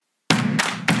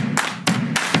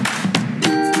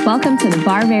Welcome to the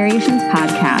Bar Variations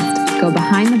Podcast. Go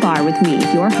behind the bar with me,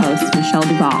 your host, Michelle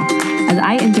Duval. As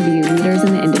I interview leaders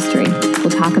in the industry, we'll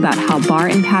talk about how bar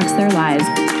impacts their lives,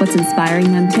 what's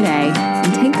inspiring them today,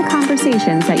 and take the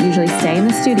conversations that usually stay in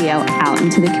the studio out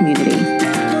into the community.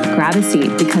 Grab a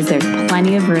seat because there's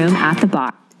plenty of room at the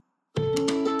bar.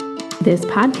 This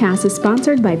podcast is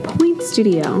sponsored by Point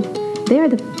Studio. They are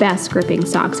the best gripping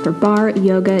socks for bar,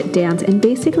 yoga, dance, and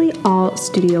basically all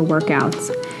studio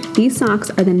workouts. These socks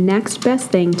are the next best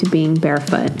thing to being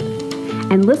barefoot.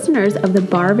 And listeners of the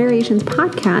Bar Variations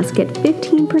podcast get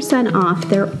 15% off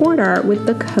their order with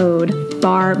the code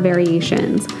Bar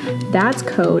Variations. That's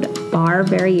code Bar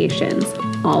Variations,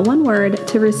 all one word,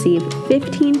 to receive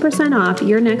 15% off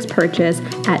your next purchase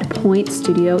at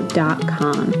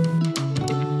pointstudio.com.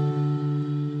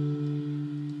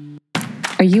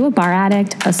 Are you a bar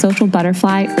addict, a social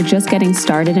butterfly, or just getting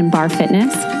started in bar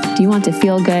fitness? Do you want to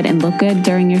feel good and look good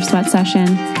during your sweat session?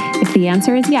 If the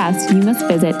answer is yes, you must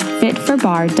visit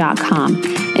fitforbar.com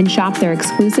and shop their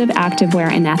exclusive activewear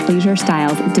and athleisure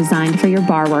styles designed for your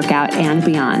bar workout and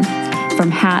beyond. From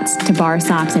hats to bar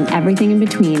socks and everything in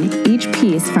between, each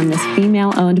piece from this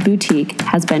female-owned boutique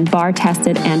has been bar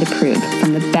tested and approved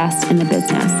from the best in the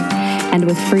business. And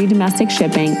with free domestic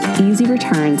shipping, easy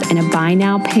returns, and a buy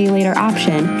now, pay later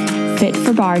option,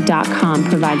 fitforbar.com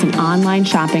provides an online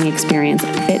shopping experience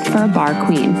fit for a bar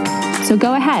queen. So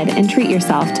go ahead and treat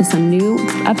yourself to some new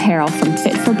apparel from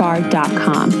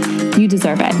fitforbar.com. You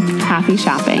deserve it. Happy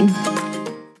shopping.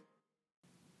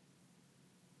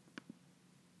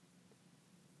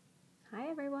 Hi,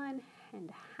 everyone,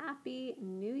 and Happy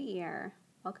New Year.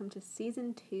 Welcome to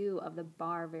Season 2 of the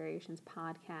Bar Variations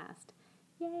Podcast.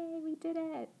 Yay, we did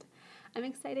it! I'm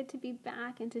excited to be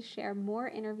back and to share more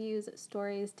interviews,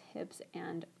 stories, tips,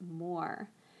 and more.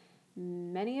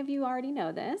 Many of you already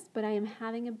know this, but I am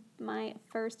having my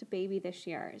first baby this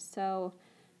year, so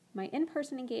my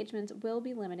in-person engagements will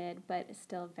be limited, but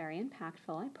still very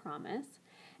impactful, I promise.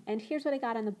 And here's what I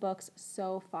got on the books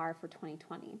so far for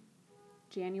 2020.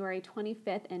 January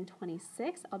 25th and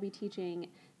 26th, I'll be teaching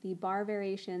the Bar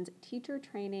Variations Teacher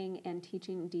Training and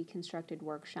Teaching Deconstructed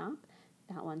Workshop.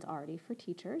 That one's already for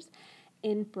teachers,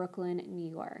 in Brooklyn, New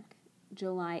York.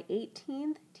 July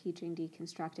 18th, Teaching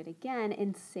Deconstructed again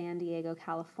in San Diego,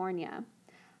 California.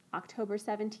 October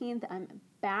 17th, I'm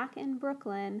back in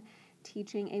Brooklyn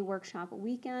teaching a workshop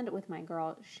weekend with my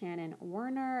girl Shannon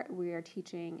Werner. We are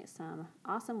teaching some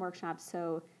awesome workshops,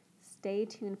 so stay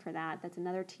tuned for that. That's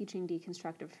another Teaching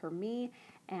Deconstructed for me,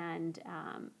 and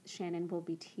Shannon will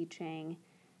be teaching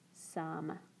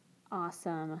some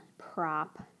awesome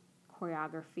prop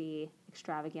choreography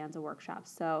extravaganza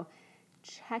workshops. So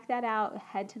check that out.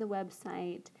 Head to the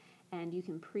website and you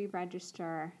can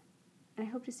pre-register. And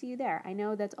I hope to see you there. I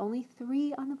know that's only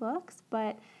 3 on the books,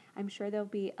 but I'm sure there'll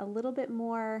be a little bit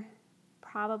more,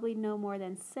 probably no more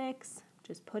than 6.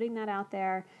 Just putting that out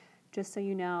there, just so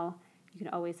you know, you can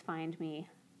always find me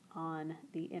on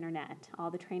the internet.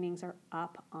 All the trainings are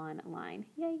up online.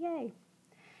 Yay, yay.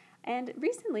 And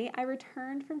recently, I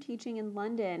returned from teaching in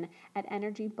London at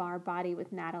Energy Bar Body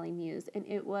with Natalie Muse, and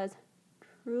it was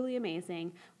truly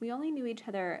amazing. We only knew each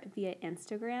other via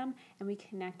Instagram, and we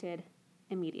connected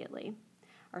immediately.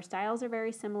 Our styles are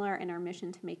very similar, and our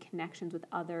mission to make connections with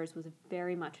others was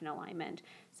very much in alignment.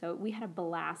 So we had a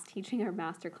blast teaching our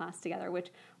masterclass together, which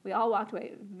we all walked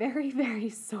away very, very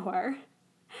sore.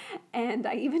 And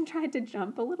I even tried to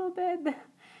jump a little bit.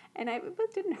 And it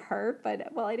didn't hurt,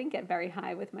 but, well, I didn't get very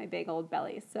high with my big old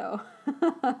belly, so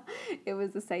it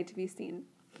was a sight to be seen.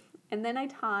 And then I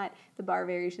taught the Bar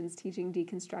Variations Teaching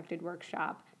Deconstructed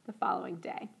workshop the following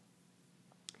day.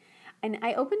 And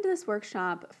I opened this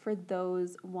workshop for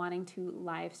those wanting to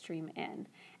live stream in,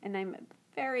 and I'm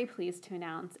very pleased to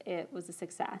announce it was a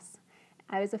success.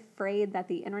 I was afraid that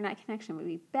the internet connection would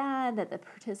be bad, that the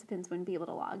participants wouldn't be able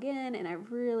to log in, and I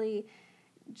really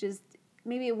just...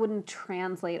 maybe it wouldn't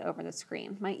translate over the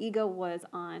screen. My ego was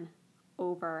on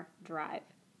overdrive.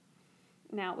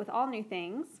 Now, with all new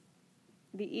things,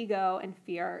 the ego and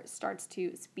fear starts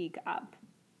to speak up.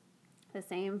 The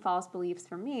same false beliefs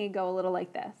for me go a little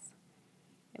like this.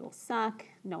 It will suck,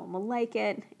 no one will like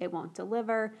it, it won't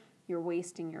deliver, you're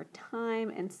wasting your time,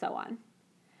 and so on.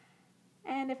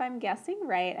 And if I'm guessing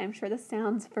right, I'm sure this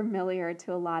sounds familiar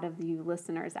to a lot of you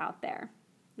listeners out there.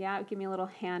 Yeah, give me a little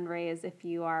hand raise if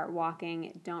you are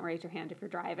walking. Don't raise your hand if you're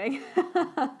driving.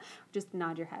 Just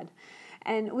nod your head.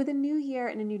 And with a new year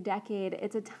and a new decade,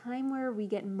 it's a time where we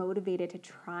get motivated to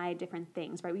try different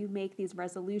things, right? We make these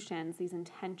resolutions, these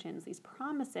intentions, these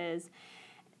promises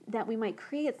that we might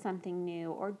create something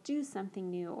new or do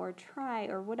something new or try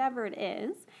or whatever it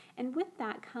is. And with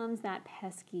that comes that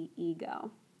pesky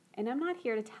ego. And I'm not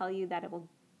here to tell you that it will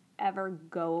ever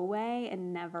go away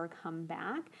and never come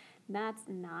back. That's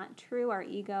not true. Our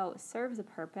ego serves a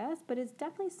purpose, but it's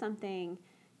definitely something,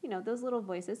 those little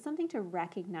voices, something to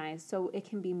recognize so it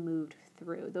can be moved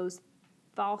through. Those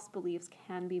false beliefs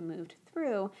can be moved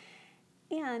through,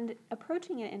 and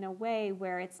approaching it in a way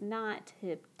where it's not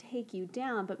to take you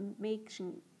down, but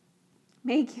making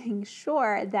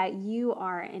sure that you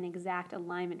are in exact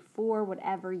alignment for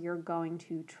whatever you're going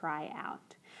to try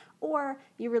out. Or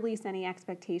you release any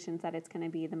expectations that it's going to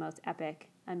be the most epic,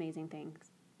 amazing things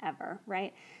ever,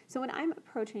 right? So when I'm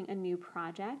approaching a new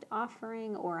project,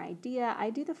 offering, or idea,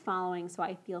 I do the following so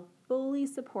I feel fully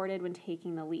supported when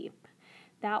taking the leap.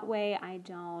 That way I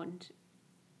don't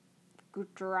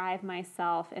drive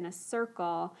myself in a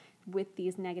circle with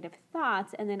these negative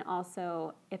thoughts, and then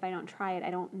also if I don't try it, I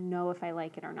don't know if I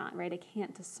like it or not, right? I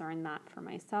can't discern that for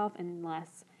myself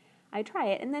unless I try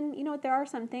it. And then, there are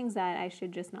some things that I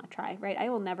should just not try, right? I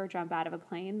will never jump out of a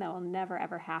plane. That will never,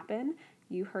 ever happen.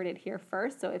 You heard it here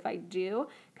first. So if I do,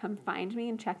 come find me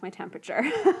and check my temperature.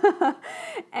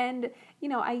 And,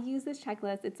 I use this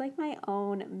checklist. It's like my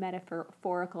own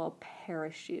metaphorical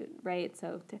parachute, right?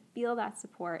 So to feel that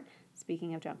support,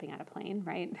 speaking of jumping out of a plane,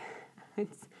 right?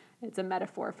 It's a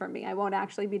metaphor for me. I won't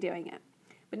actually be doing it.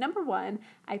 But number one,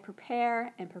 I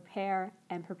prepare and prepare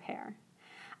and prepare.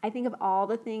 I think of all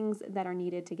the things that are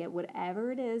needed to get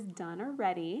whatever it is done or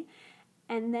ready.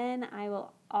 And then I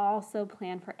will also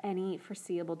plan for any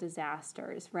foreseeable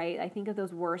disasters, right? I think of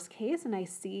those worst case and I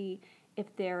see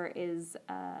if there is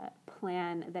a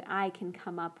plan that I can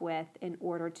come up with in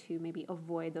order to maybe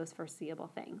avoid those foreseeable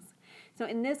things. So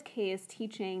in this case,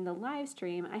 teaching the live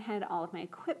stream, I had all of my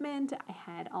equipment, I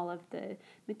had all of the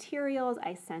materials,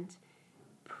 I sent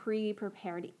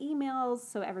pre-prepared emails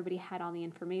so everybody had all the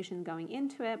information going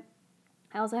into it.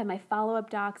 I also had my follow-up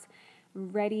docs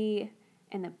ready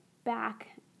in the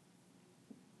back,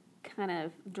 kind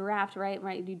of draft, right?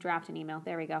 You draft an email.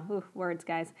 There we go. Ooh, words,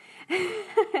 guys.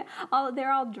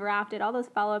 They're all drafted. All those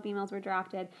follow-up emails were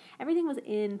drafted. Everything was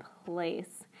in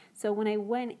place. So when I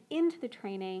went into the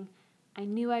training, I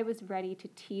knew I was ready to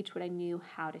teach what I knew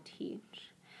how to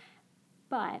teach.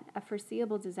 But a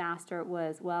foreseeable disaster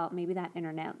was, maybe that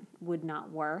internet would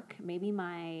not work. Maybe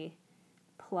my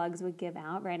plugs would give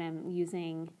out, right? I'm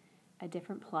using a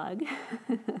different plug,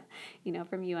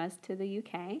 from US to the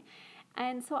UK.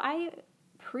 And so I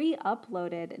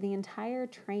pre-uploaded the entire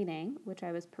training, which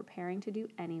I was preparing to do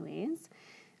anyways,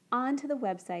 onto the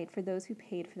website for those who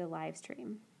paid for the live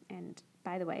stream. And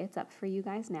by the way, it's up for you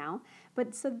guys now.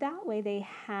 But so that way they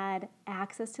had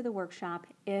access to the workshop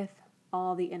if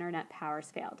all the internet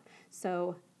powers failed.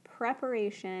 So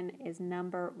preparation is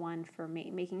number one for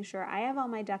me, making sure I have all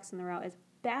my ducks in the row as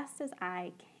best as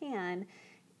I can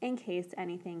in case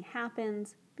anything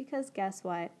happens, because guess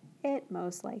what? It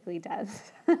most likely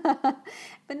does.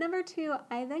 But number two,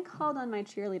 I then called on my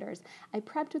cheerleaders. I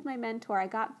prepped with my mentor. I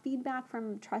got feedback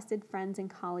from trusted friends and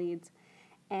colleagues,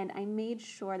 and I made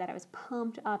sure that I was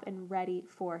pumped up and ready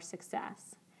for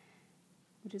success,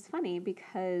 which is funny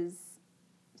because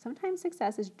sometimes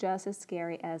success is just as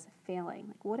scary as failing.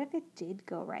 Like, what if it did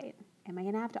go right? Am I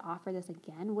going to have to offer this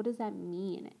again? What does that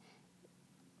mean?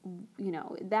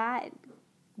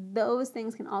 Those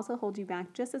things can also hold you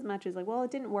back just as much as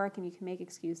it didn't work and you can make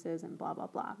excuses and blah, blah,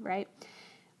 blah, right?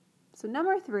 So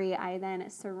number three, I then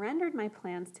surrendered my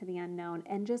plans to the unknown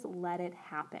and just let it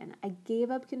happen. I gave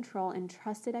up control and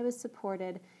trusted I was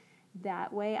supported.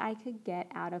 That way I could get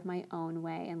out of my own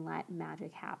way and let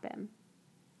magic happen,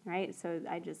 right? So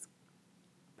I just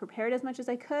prepared as much as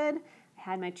I could. I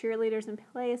had my cheerleaders in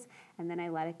place, and then I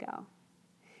let it go.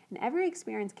 And every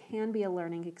experience can be a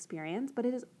learning experience, but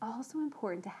it is also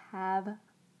important to have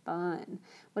fun.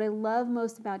 What I love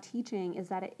most about teaching is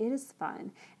that it is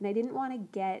fun, and I didn't want to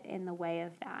get in the way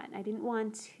of that. I didn't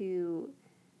want to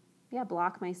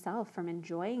block myself from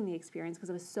enjoying the experience because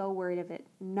I was so worried of it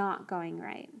not going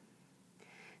right.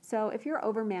 So if you're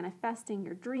over manifesting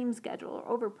your dream schedule or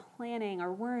over planning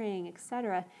or worrying,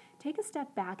 etc., take a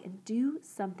step back and do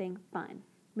something fun.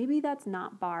 Maybe that's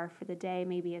not bar for the day,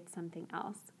 maybe it's something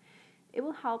else. It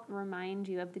will help remind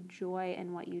you of the joy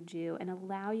in what you do and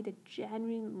allow you to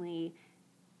genuinely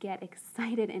get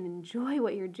excited and enjoy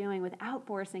what you're doing without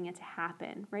forcing it to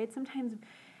happen, right? Sometimes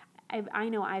I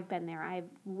know I've been there. I've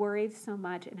worried so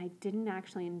much and I didn't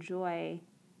actually enjoy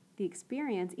the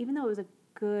experience, even though it was a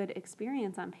good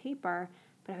experience on paper,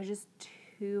 but I was just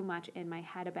too much in my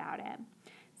head about it.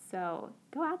 So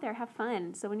go out there, have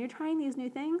fun. So when you're trying these new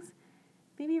things,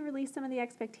 maybe release some of the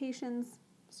expectations,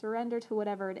 surrender to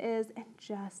whatever it is, and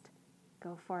just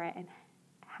go for it and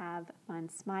have fun.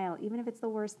 Smile. Even if it's the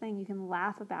worst thing, you can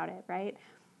laugh about it, right?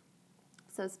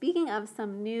 So speaking of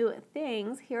some new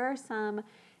things, here are some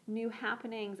new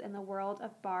happenings in the world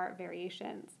of bar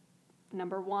variations.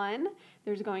 Number one,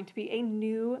 there's going to be a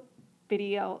new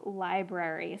video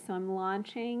library. So I'm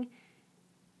launching,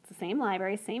 it's the same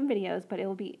library, same videos, but it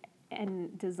will be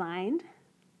designed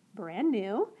brand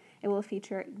new. It will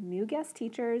feature new guest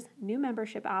teachers, new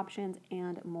membership options,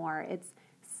 and more. It's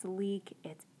sleek,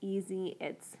 it's easy,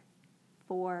 it's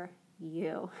for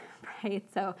you, right?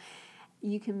 So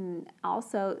you can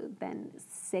also then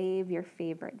save your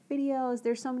favorite videos.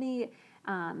 There's so many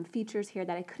features here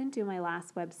that I couldn't do on my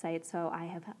last website, so I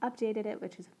have updated it,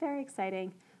 which is very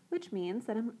exciting, which means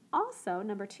that I'm also,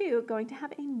 number two, going to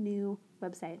have a new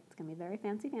website. It's going to be very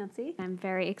fancy. I'm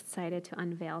very excited to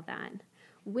unveil that.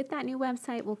 With that new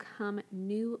website will come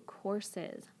new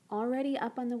courses. Already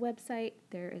up on the website,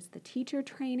 there is the teacher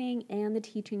training and the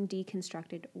teaching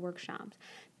deconstructed workshops.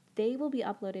 They will be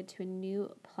uploaded to a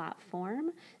new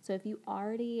platform. So if you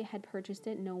already had purchased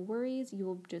it, no worries. You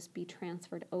will just be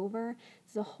transferred over.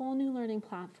 This is a whole new learning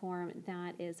platform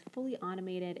that is fully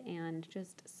automated and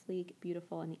just sleek,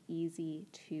 beautiful, and easy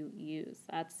to use.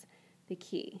 That's the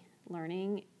key.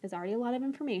 Learning is already a lot of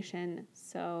information,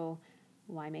 so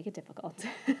why make it difficult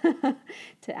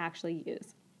to actually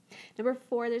use? Number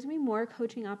four, there's going to be more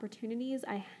coaching opportunities.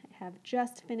 I have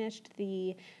just finished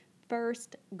the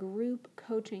first group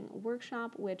coaching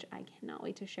workshop, which I cannot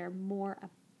wait to share more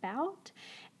about.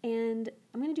 And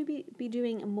I'm going to be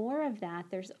doing more of that.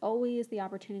 There's always the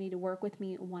opportunity to work with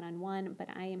me one-on-one, but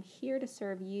I am here to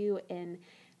serve you in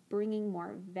bringing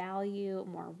more value,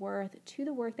 more worth to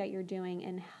the work that you're doing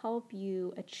and help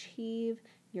you achieve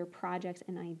your projects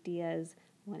and ideas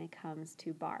when it comes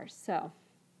to bars. So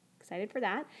excited for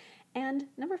that. And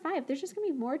number five, there's just going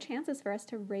to be more chances for us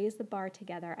to raise the bar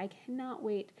together. I cannot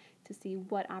wait to see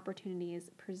what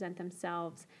opportunities present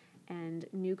themselves and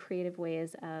new creative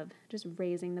ways of just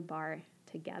raising the bar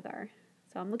together.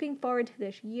 So I'm looking forward to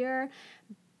this year.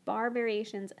 Bar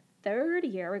Variations third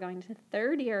year. We're going to the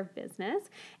third year of business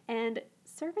and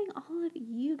serving all of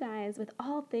you guys with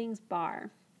all things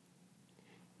bar.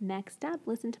 Next up,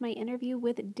 listen to my interview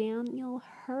with Daniel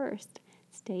Hurst.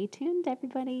 Stay tuned,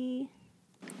 everybody.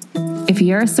 If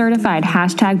you're a certified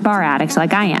 #bar addict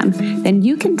like I am, then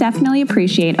you can definitely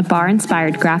appreciate a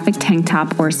bar-inspired graphic tank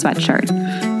top or sweatshirt.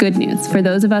 Good news, for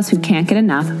those of us who can't get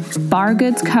enough, Bar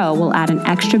Goods Co. will add an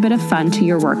extra bit of fun to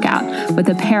your workout with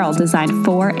apparel designed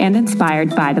for and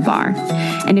inspired by the bar.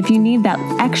 And if you need that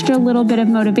extra little bit of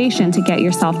motivation to get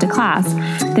yourself to class,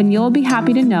 then you'll be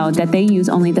happy to know that they use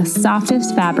only the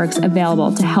softest fabrics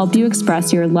available to help you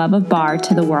express your love of bar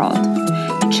to the world.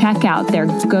 Check out their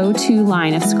go-to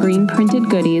line of screen-printed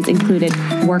goodies included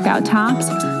workout tops,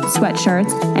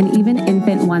 sweatshirts, and even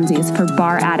infant onesies for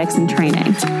bar addicts in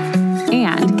training.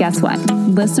 And guess what?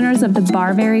 Listeners of the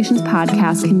Bar Variations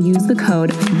podcast can use the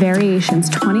code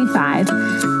VARIATIONS25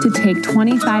 to take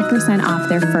 25% off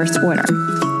their first order.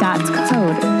 That's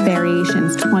code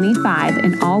VARIATIONS25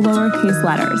 in all lowercase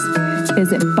letters.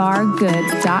 Visit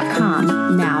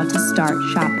bargoods.com now to start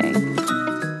shopping.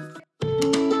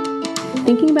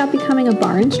 Thinking about becoming a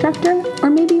bar instructor? Or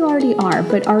maybe you already are,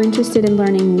 but are interested in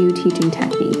learning new teaching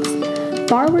techniques.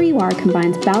 Bar Where You Are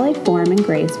combines ballet form and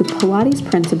grace with Pilates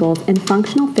principles and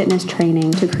functional fitness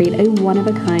training to create a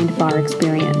one-of-a-kind bar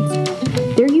experience.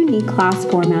 Their unique class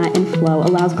format and flow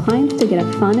allows clients to get a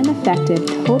fun and effective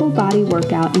total body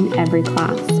workout in every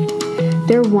class.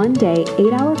 Their one-day,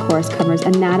 8-hour course covers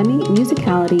anatomy,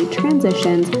 musicality,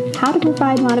 transitions, how to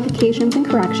provide modifications and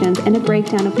corrections, and a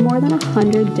breakdown of more than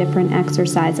 100 different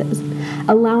exercises,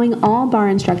 allowing all bar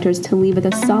instructors to leave with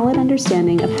a solid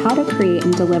understanding of how to create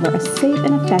and deliver a safe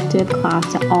and effective class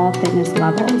to all fitness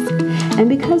levels. And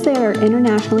because they are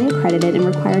internationally accredited and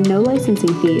require no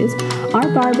licensing fees, our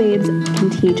bar babes can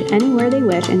teach anywhere they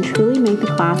wish and truly make the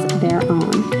class their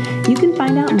own. You can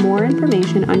find out more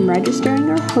information on registering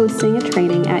or hosting a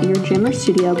training at your gym or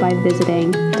studio by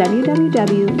visiting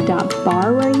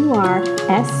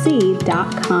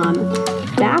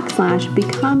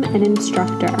www.barwhereyouaresc.com/become an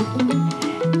instructor.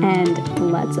 And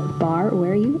let's bar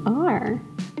where you are.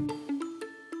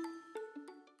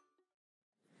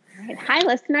 All right. Hi,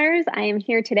 listeners. I am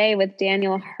here today with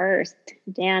Daniel Hurst.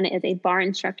 Dan is a bar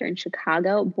instructor in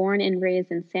Chicago, born and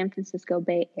raised in San Francisco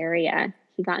Bay Area.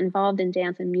 He got involved in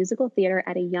dance and musical theater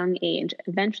at a young age,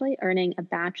 eventually earning a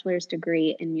bachelor's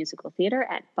degree in musical theater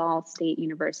at Ball State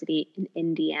University in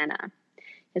Indiana.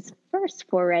 His first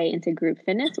foray into group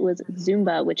fitness was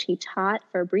Zumba, which he taught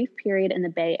for a brief period in the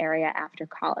Bay Area after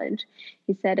college.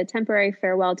 He said a temporary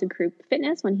farewell to group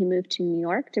fitness when he moved to New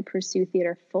York to pursue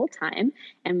theater full-time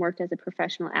and worked as a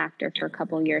professional actor for a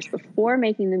couple of years before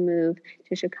making the move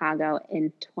to Chicago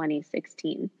in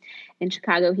 2016. In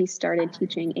Chicago, he started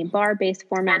teaching a bar-based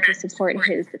format to support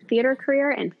his theater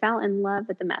career and fell in love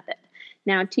with the method.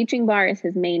 Now, teaching bar is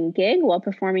his main gig while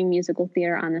performing musical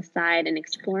theater on the side and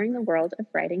exploring the world of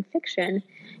writing fiction.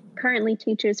 Currently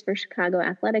teaches for Chicago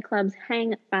athletic clubs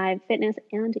Hang 5 Fitness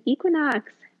and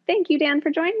Equinox. Thank you, Dan, for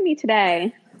joining me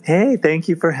today. Hey, thank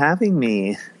you for having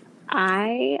me.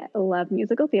 I love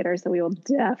musical theater, so we will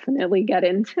definitely get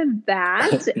into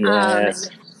that.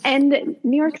 Yes. And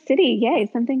New York City, yay,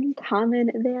 something in common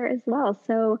there as well.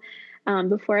 So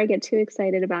before I get too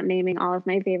excited about naming all of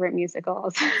my favorite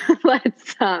musicals,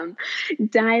 let's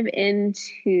dive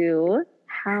into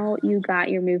how you got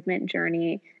your movement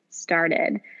journey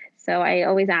started. So I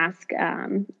always ask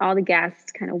all the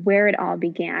guests kind of where it all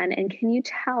began. And can you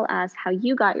tell us how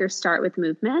you got your start with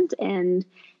movement? And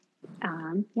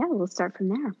we'll start from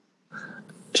there.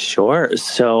 Sure.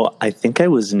 So I think I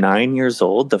was 9 years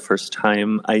old the first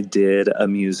time I did a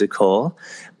musical.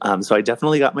 So I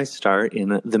definitely got my start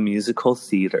in the musical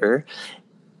theater.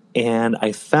 And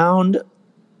I found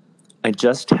I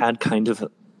just had kind of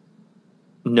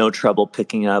no trouble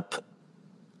picking up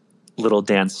little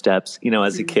dance steps,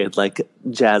 as a kid, like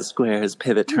jazz squares,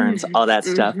 pivot turns, all that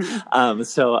stuff.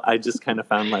 So I just kind of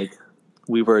found like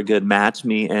we were a good match,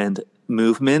 me and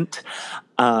movement.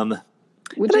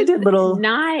 Which is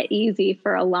not easy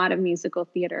for a lot of musical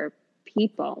theater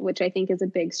people, which I think is a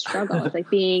big struggle. It's like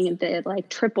being the like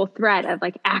triple threat of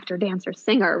like actor, dancer,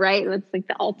 singer, right? It's like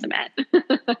the ultimate.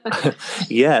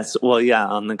 Yes. Well, yeah,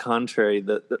 on the contrary,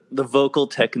 the vocal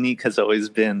technique has always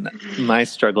been my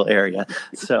struggle area.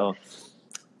 So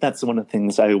that's one of the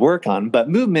things I work on. But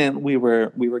movement, we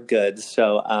were good.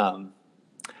 So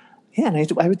and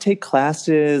I would take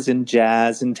classes in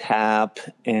jazz and tap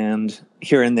and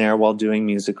here and there while doing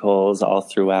musicals all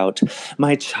throughout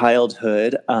my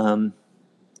childhood and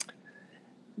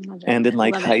in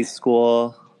like high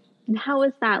school. And how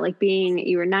was that? Like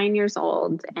you were 9 years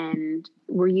old, and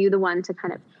were you the one to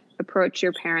kind of approach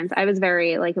your parents? I was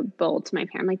very like bold to my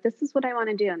parents, like, this is what I want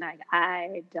to do. And they're like,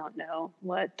 I don't know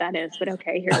what that is, but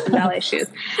okay, here's some ballet shoes.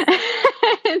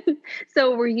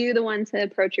 So were you the one to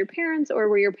approach your parents, or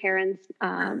were your parents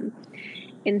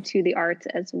into the arts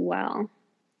as well?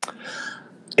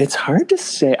 It's hard to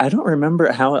say. I don't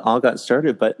remember how it all got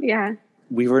started, but yeah,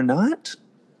 we were not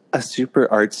a super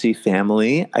artsy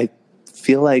family. I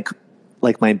feel like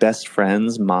my best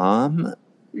friend's mom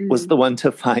was the one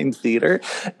to find theater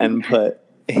and put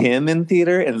him in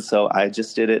theater. And so I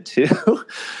just did it too.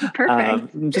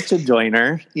 Perfect. Just a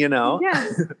joiner, Yeah.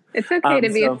 It's okay to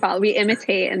be a follower. We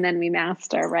imitate and then we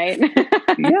master, right?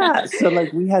 Yeah. So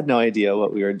like we had no idea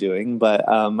what we were doing, but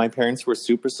my parents were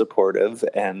super supportive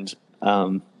and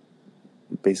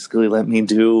basically let me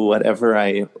do whatever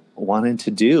I wanted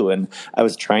to do. And I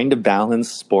was trying to balance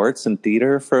sports and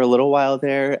theater for a little while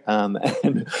there. And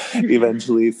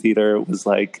eventually theater was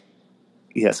like,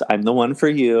 yes, I'm the one for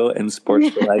you. And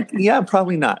sports were like, yeah,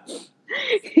 probably not.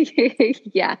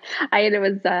 Yeah, I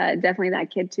was definitely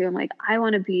that kid too. I'm like, I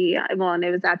want to be, and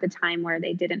it was at the time where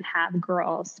they didn't have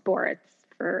girl sports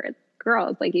for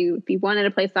girls. Like if you wanted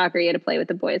to play soccer, you had to play with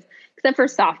the boys, except for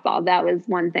softball. That was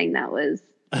one thing that was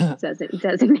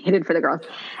designated for the girls.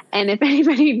 And if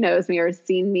anybody knows me or has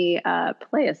seen me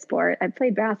play a sport, I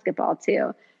played basketball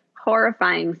too.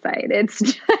 Horrifying sight. It's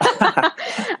just,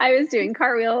 I was doing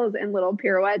cartwheels and little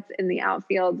pirouettes in the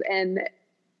outfield. And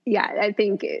yeah, I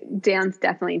think dance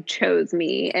definitely chose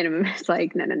me. And it was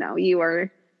like, no, you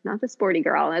are not the sporty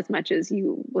girl as much as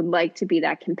you would like to be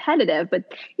that competitive.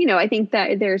 But, I think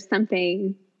that there's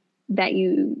something that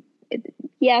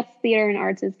yes, theater and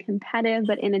arts is competitive,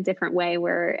 but in a different way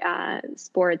where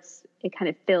sports, it kind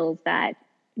of fills that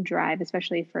drive,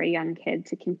 especially for a young kid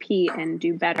to compete and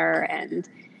do better and,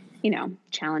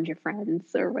 challenge your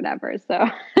friends or whatever. So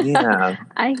yeah.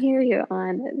 I hear you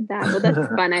on that. Well, that's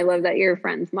fun. I love that your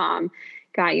friend's mom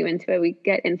got you into it. We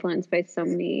get influenced by so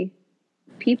many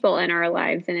people in our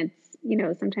lives, and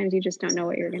it's, sometimes you just don't know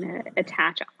what you're going to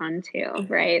attach onto,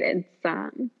 right? It's,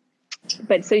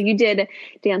 but so you did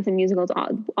dance and musicals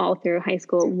all through high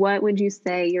school. What would you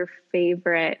say your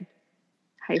favorite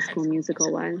high school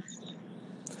musical was?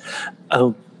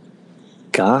 Oh,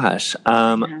 gosh.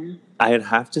 I'd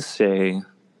have to say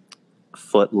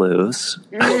Footloose.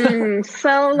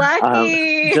 So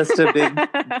lucky. Just a big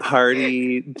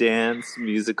party dance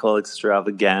musical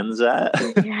extravaganza.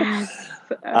 Yes.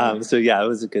 So yeah, it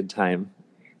was a good time.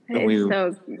 It's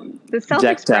so the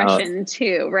decked out. self-expression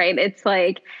too, right? It's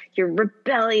like your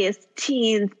rebellious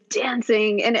teens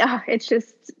dancing, and it's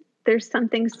just there's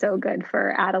something so good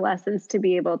for adolescents to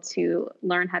be able to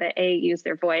learn how to use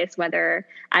their voice. Whether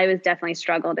I was definitely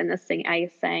struggled in this thing,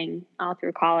 I sang all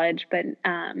through college, but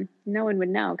no one would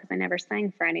know because I never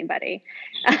sang for anybody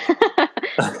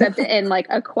except in like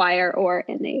a choir or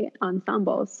in a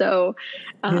ensemble. So.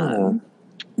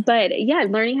 But yeah,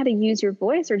 learning how to use your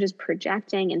voice or just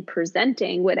projecting and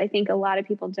presenting, what I think a lot of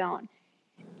people don't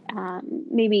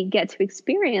maybe get to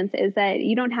experience is that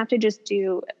you don't have to just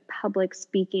do public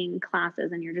speaking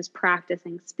classes and you're just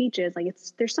practicing speeches. Like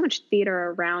there's so much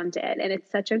theater around it, and it's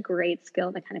such a great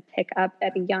skill to kind of pick up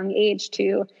at a young age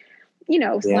to,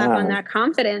 slap on that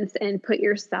confidence and put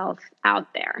yourself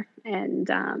out there. And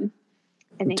I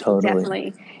think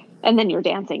definitely. And then you're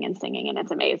dancing and singing, and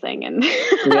it's amazing. And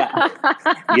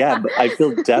yeah, but I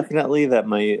feel definitely that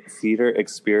my theater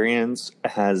experience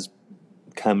has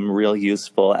come real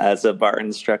useful as a bar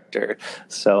instructor.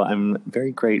 So I'm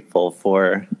very grateful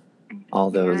for all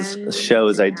those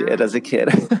shows I did as a kid.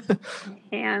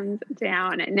 Hands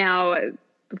down. Now,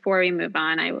 before we move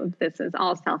on, this is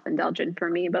all self-indulgent for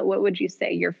me, but what would you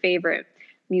say your favorite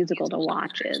musical to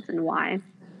watch is and why?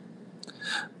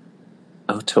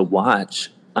 Oh, to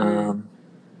watch.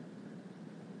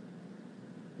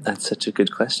 That's such a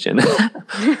good question.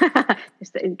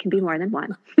 It can be more than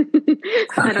one.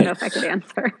 I don't know if I could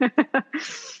answer.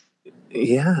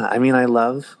 Yeah, I mean,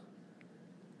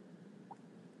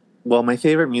 my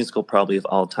favorite musical probably of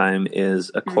all time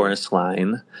is A Chorus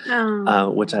Line,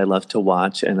 which I love to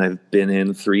watch, and I've been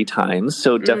in 3 times.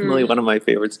 So definitely one of my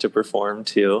favorites to perform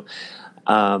to.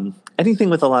 Anything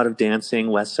with a lot of dancing,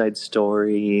 West Side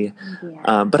Story.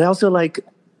 Yeah. But I also like,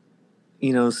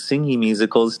 singing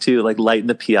musicals too. Like Light in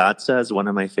the Piazza is one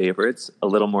of my favorites. A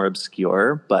little more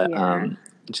obscure, but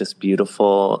just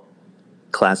beautiful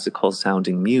classical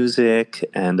sounding music.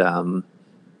 And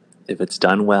if it's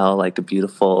done well, like a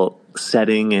beautiful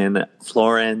setting in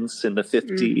Florence in the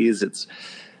 50s, it's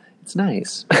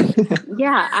nice.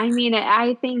 Yeah, I mean,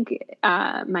 I think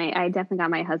I definitely got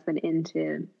my husband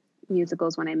into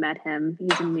musicals when I met him.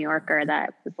 He's a New Yorker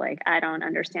that was like, I don't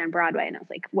understand Broadway. And I was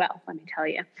like, well, let me tell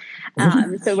you.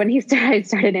 So when I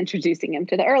started introducing him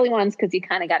to the early ones, because you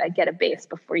kind of got to get a base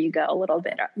before you go a little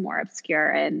bit more obscure.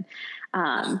 And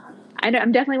I'm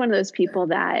definitely one of those people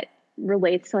that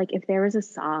relates to, like, if there was a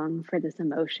song for this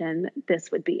emotion, this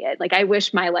would be it. Like, I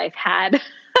wish my life had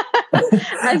a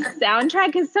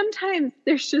soundtrack, because sometimes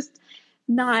there's just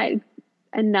not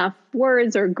enough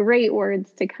words or great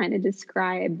words to kind of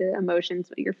describe the emotions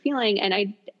that you're feeling. And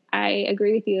I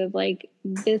agree with you of like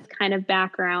this kind of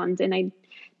background. And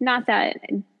not that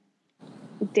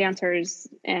dancers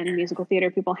and musical theater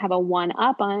people have a one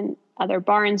up on other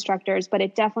bar instructors, but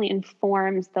it definitely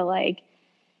informs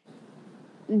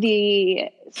the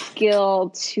skill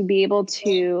to be able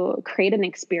to create an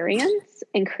experience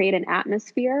and create an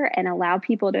atmosphere and allow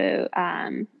people to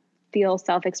feel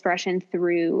self-expression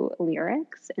through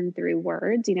lyrics and through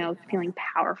words, feeling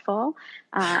powerful.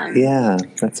 Yeah,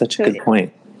 that's such a good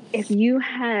point. If you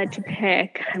had to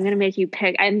pick, I'm going to make you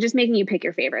pick. I'm just making you pick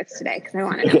your favorites today because I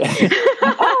want to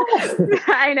know.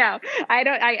 I know.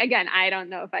 I don't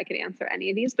know if I could answer any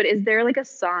of these, but is there like a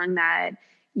song that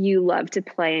you love to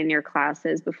play in your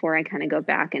classes before I kind of go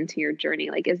back into your journey?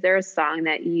 Like, is there a song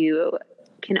that you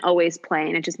can always play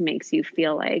and it just makes you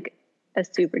feel like a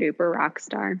super duper rock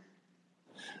star?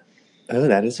 Oh,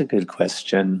 that is a good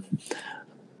question.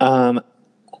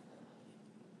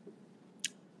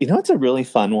 What's a really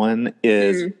fun one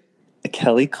is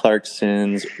Kelly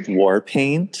Clarkson's War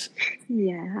Paint.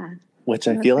 Yeah. Which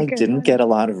I feel like didn't get a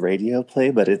lot of radio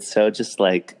play, but it's so just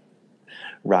like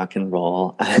rock and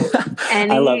roll.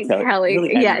 I love Kelly.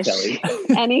 Really, Kelly.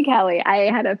 Annie Kelly.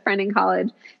 I had a friend in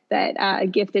college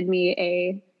that gifted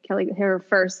me her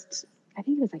first, I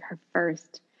think it was like her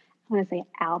first, I want to say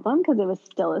album, because it was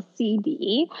still a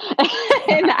CD.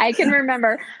 And I can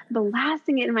remember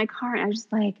blasting it in my car, and I was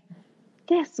just like,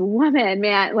 this woman,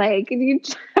 man, like,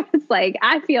 was like,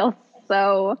 I feel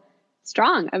so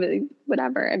strong. I mean,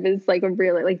 whatever. It was like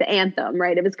really like the anthem,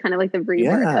 right? It was kind of like the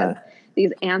rebirth of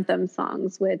these anthem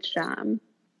songs, which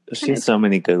she has so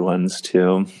many good ones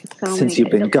too. Since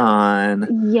You've Been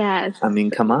Gone. Yes. I mean,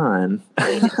 come on.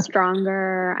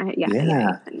 Stronger.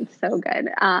 Yeah. So good.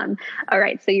 All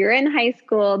right. So you're in high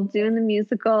school doing the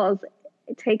musicals.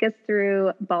 Take us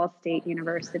through Ball State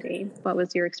University. What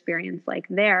was your experience like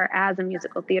there as a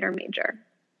musical theater major?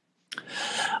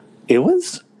 It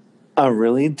was a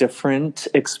really different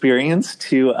experience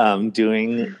to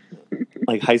doing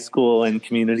like high school and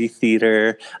community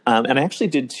theater. And I actually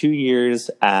did 2 years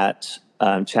at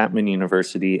Chapman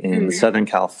University in Southern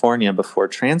California before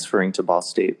transferring to Ball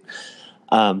State.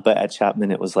 But at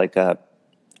Chapman, it was like a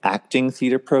acting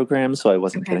theater program, so I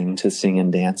wasn't getting to sing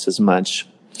and dance as much.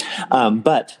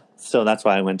 But so that's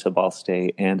why I went to Ball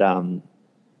State, and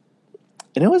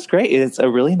it was great. It's a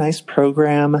really nice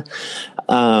program.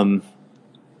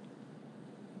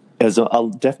 It was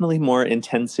definitely more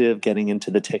intensive getting into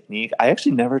the technique. I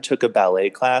actually never took a ballet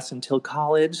class until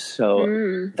college,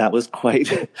 so that was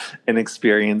quite an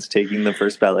experience taking the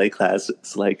first ballet class.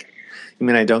 It's like, I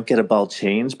mean, I don't get a ball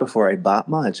change before I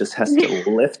batma. It just has to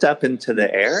lift up into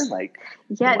the air. Like,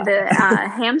 yeah, wow. the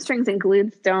hamstrings and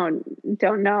glutes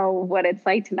don't know what it's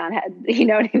like to not have, you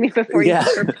know what I mean, before you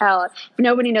propel.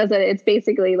 Nobody knows that it's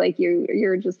basically like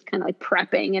you're just kind of like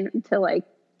prepping and to like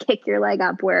kick your leg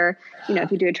up, where, you know,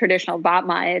 if you do a traditional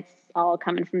batma, it's all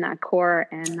coming from that core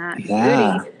and that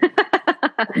booty.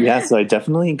 Yeah, so I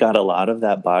definitely got a lot of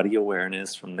that body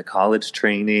awareness from the college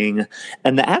training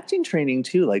and the acting training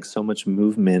too, like so much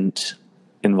movement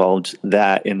involved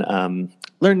that in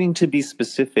learning to be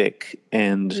specific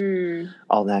and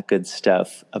all that good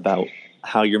stuff about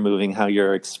how you're moving, how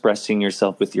you're expressing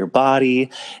yourself with your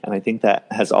body. And I think that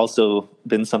has also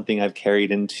been something I've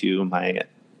carried into my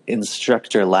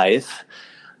instructor life.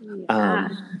 I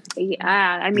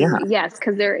mean, yes,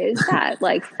 because there is that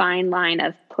like fine line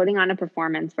of putting on a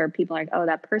performance where people are like, oh,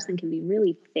 that person can be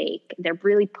really fake. They're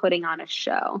really putting on a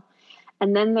show.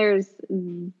 And then there's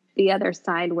the other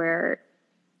side where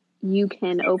you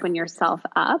can open yourself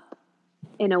up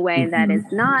in a way that is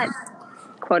not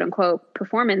quote unquote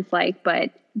performance like,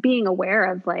 but being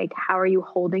aware of like, how are you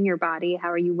holding your body?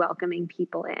 How are you welcoming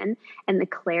people in, and the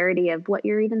clarity of what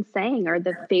you're even saying or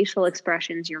the facial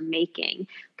expressions you're making.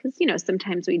 Because, you know,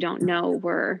 sometimes we don't know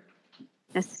we're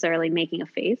necessarily making a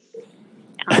face.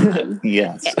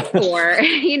 Yes. or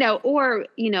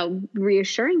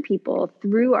reassuring people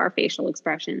through our facial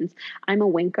expressions. I'm a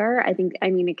winker. I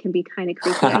mean, it can be kind of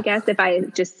creepy, I guess, if I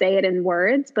just say it in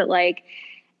words, but like,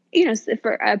 you know,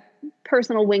 for a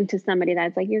personal wink to somebody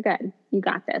that's like, you're good, you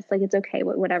got this, like, it's okay,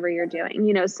 whatever you're doing,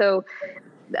 you know. So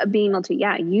being able to,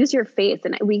 use your face.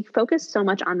 And we focus so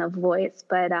much on the voice,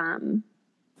 but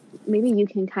maybe you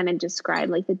can kind of describe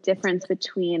like the difference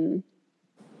between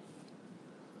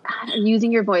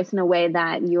using your voice in a way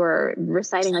that you're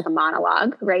reciting like a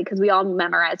monologue, right? Because we all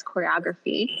memorize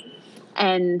choreography,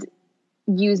 and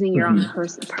using your own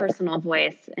personal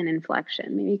voice and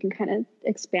inflection. Maybe you can kind of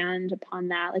expand upon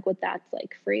that, like what that's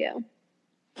like for you.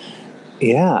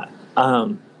 Yeah.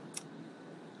 Wow.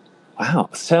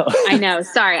 So I know.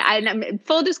 Sorry.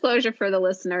 Full disclosure for the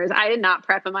listeners, I did not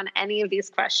prep them on any of these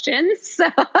questions. So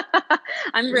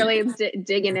I'm really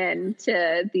digging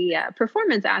into the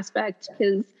performance aspect,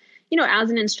 because, you know,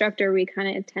 as an instructor, we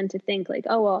kind of tend to think like,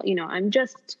 oh, well, you know, I'm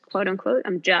just quote unquote,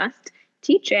 I'm just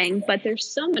teaching, but there's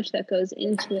so much that goes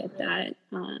into it that,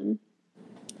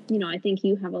 you know, I think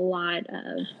you have a lot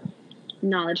of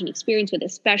knowledge and experience with,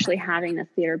 especially having the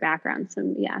theater background.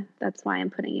 So that's why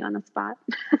I'm putting you on the spot.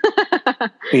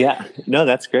 Yeah, no,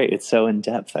 that's great. It's so in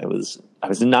depth. I was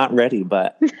not ready,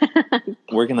 but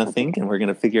we're going to think and we're going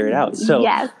to figure it out. So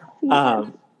yes.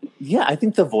 I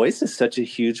think the voice is such a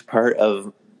huge part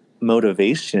of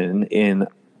motivation in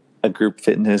a group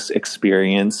fitness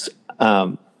experience.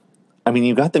 I mean,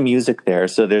 you've got the music there,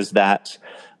 so there's that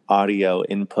audio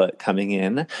input coming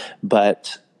in,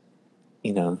 but,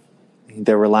 you know,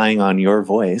 they're relying on your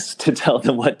voice to tell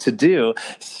them what to do.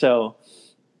 So,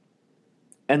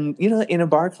 and, you know, in a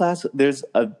bar class, there's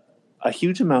a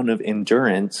huge amount of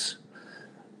endurance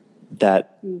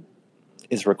that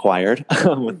is required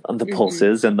with the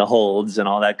pulses and the holds and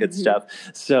all that good stuff.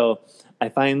 So I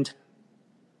find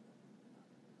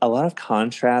a lot of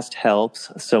contrast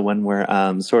helps. So when we're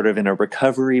sort of in a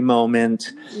recovery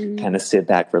moment, kind of sit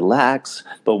back, relax.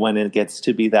 But when it gets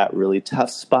to be that really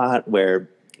tough spot where,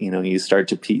 you know, you start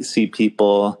to see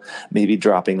people maybe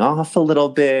dropping off a little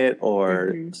bit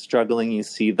or struggling, you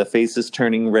see the faces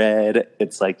turning red.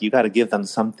 It's like, you got to give them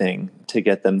something to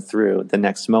get them through the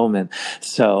next moment.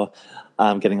 So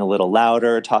getting a little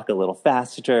louder, talk a little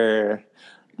faster.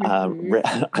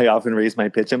 I often raise my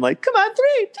pitch. I'm like, come on,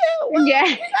 3, 2, 1.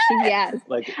 Yes.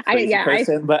 Like crazy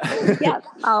person, but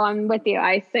Oh, I'm with you.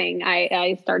 I sing.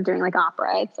 I start doing like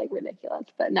opera. It's like ridiculous,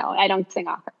 but no, I don't sing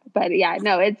opera. But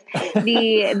it's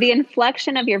the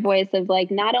inflection of your voice of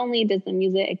like, not only does the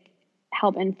music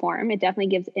help inform, it definitely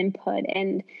gives input,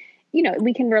 and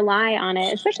we can rely on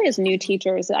it, especially as new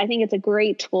teachers. I think it's a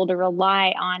great tool to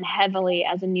rely on heavily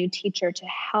as a new teacher to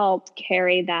help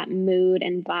carry that mood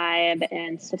and vibe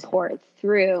and support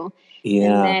through.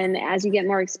 And then as you get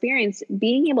more experience,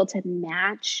 being able to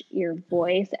match your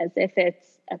voice as if it's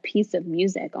a piece of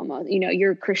music almost.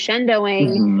 You're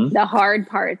crescendoing the hard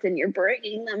parts and you're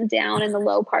bringing them down in the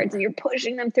low parts and you're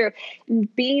pushing them through.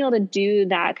 And being able to do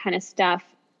that kind of stuff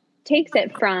takes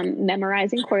it from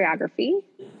memorizing choreography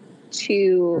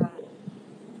to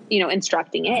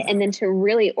instructing it, and then to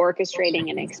really orchestrating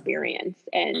an experience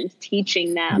and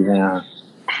teaching them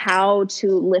how to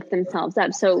lift themselves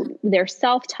up, so their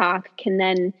self-talk can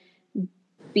then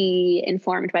be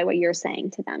informed by what you're saying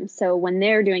to them. So when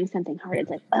they're doing something hard, it's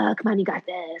like, oh, come on, you got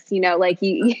this,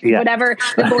 whatever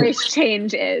the voice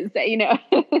change is,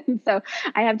 So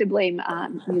I have to blame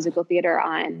musical theater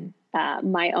on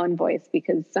my own voice,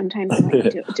 because sometimes I'm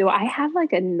like, do I have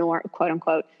like a quote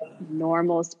unquote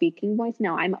normal speaking voice?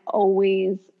 No, I'm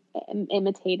always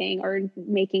imitating or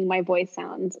making my voice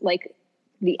sound like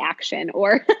the action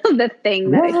or the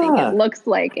thing that I think it looks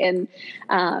like. And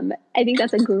I think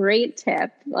that's a great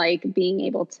tip, like being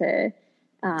able to,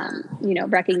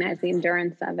 recognize the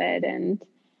endurance of it. And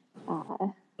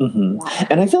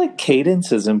and I feel like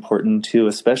cadence is important too,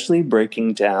 especially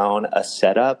breaking down a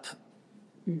setup,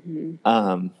 being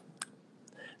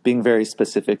very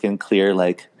specific and clear,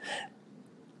 like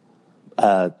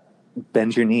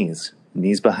bend your knees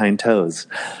behind toes.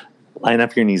 Line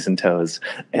up your knees and toes,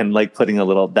 and like putting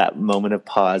that moment of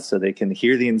pause so they can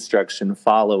hear the instruction,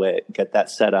 follow it, get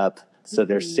that set up so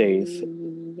they're safe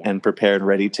and prepared,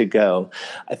 ready to go.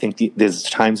 I think there's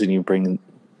times when you bring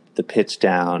the pitch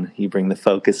down, you bring the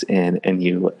focus in, and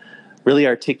you really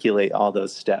articulate all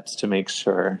those steps to make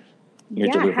sure you're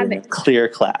delivering a clear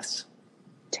class.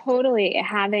 Totally.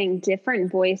 Having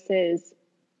different voices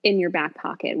in your back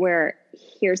pocket, where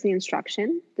here's the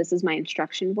instruction. This is my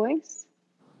instruction voice.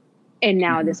 And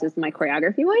now this is my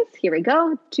choreography voice. Here we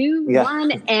go. 2,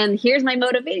 1. And here's my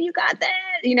motivation. You got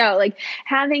that. Like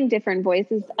having different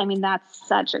voices. I mean, that's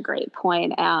such a great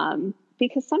point.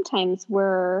 Because sometimes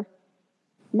we're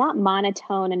not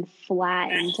monotone and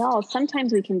flat and dull.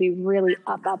 Sometimes we can be really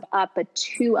up, but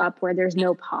too up, where there's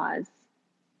no pause.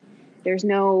 There's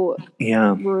no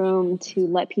room to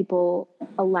let people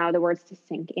allow the words to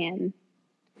sink in.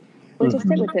 Or just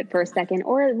sit with it for a second,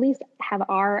 or at least have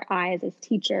our eyes as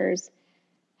teachers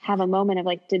have a moment of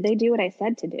like, did they do what I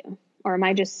said to do? Or am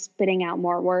I just spitting out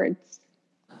more words?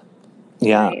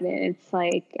 Yeah. Right? It's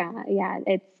like,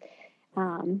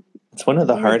 it's one of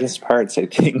the hardest parts, I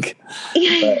think,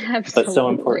 but so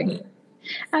important.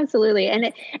 Absolutely.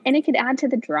 And it could add to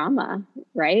the drama,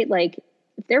 right? Like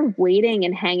if they're waiting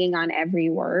and hanging on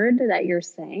every word that you're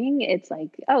saying, it's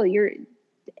like, oh,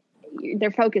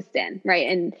 they're focused in, right?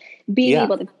 And being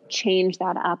able to change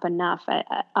that up enough,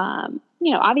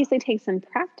 obviously takes some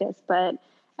practice, but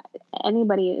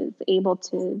anybody is able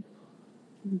to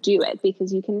do it,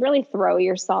 because you can really throw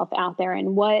yourself out there.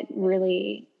 And what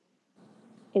really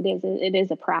it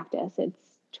is a practice. It's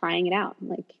trying it out.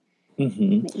 Like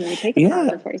maybe take a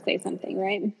pause before you say something,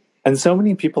 right? And so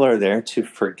many people are there to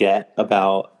forget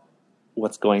about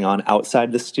what's going on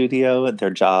outside the studio, their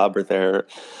job or their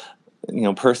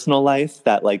personal life,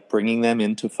 that like bringing them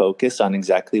into focus on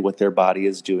exactly what their body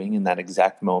is doing in that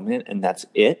exact moment. And that's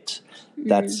it.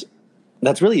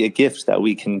 That's really a gift that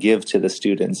we can give to the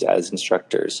students as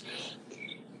instructors.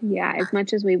 Yeah. As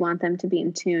much as we want them to be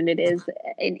in tune, it is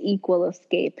an equal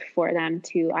escape for them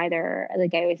to either,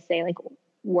 like I always say, like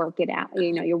work it out.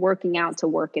 You're working out to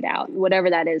work it out, whatever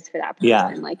that is for that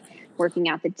person, like working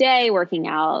out the day, working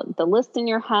out the list in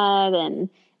your head. And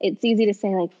it's easy to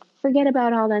say like, forget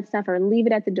about all that stuff or leave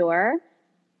it at the door.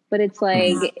 But it's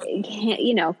like,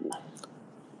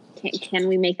 can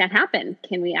we make that happen?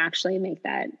 Can we actually make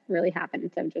that really happen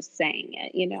instead of just saying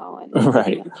it, and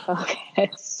right.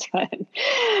 Focused.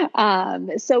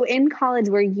 So in college,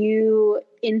 were you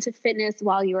into fitness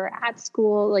while you were at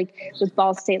school? Like was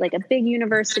Ball State like a big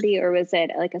university, or was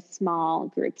it like a small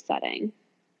group setting?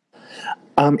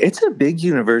 It's a big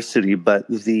university, but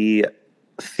the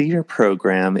theater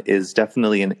program is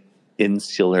definitely an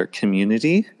insular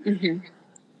community.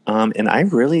 And I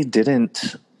really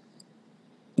didn't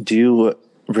do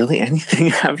anything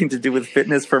having to do with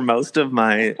fitness for most of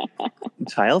my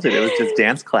childhood. It was just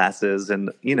dance classes,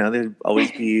 and there'd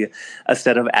always be a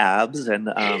set of abs, and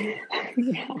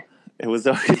it was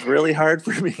always really hard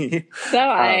for me.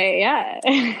 So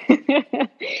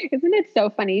isn't it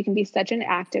so funny? You can be such an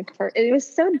active person. It was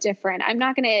so different. I'm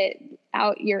not going to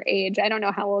out your age. I don't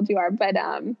know how old you are, but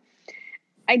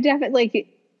I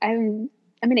definitely I'm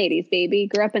I'm an 80s baby,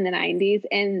 grew up in the 90s,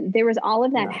 and there was all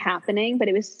of that happening, but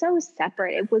it was so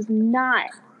separate. It was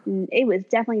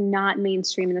definitely not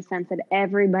mainstream in the sense that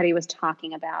everybody was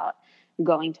talking about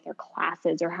going to their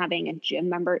classes or having a gym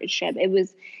membership. It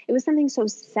was something so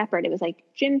separate. It was like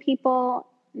gym people,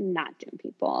 not gym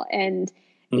people. And,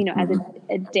 you know, as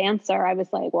a dancer, I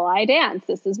was like, well, I dance.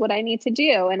 This is what I need to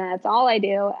do. And that's all I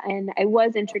do. And I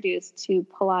was introduced to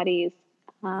Pilates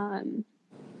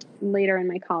later in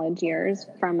my college years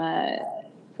from a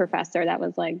professor that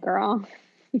was like, girl,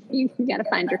 you got to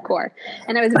find your core.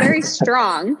 And I was very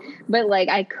strong, but like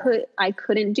I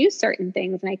couldn't do certain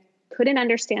things, and I couldn't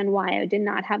understand why. I did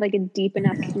not have like a deep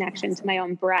enough connection to my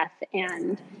own breath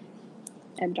and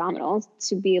abdominals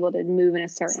to be able to move in a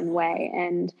certain way.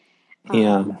 And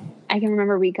I can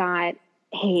remember we got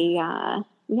a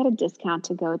discount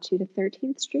to go to the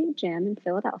 13th Street Gym in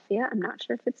Philadelphia. I'm not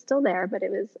sure if it's still there, but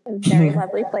it was a very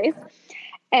lovely place.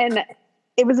 And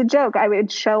it was a joke. I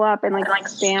would show up and like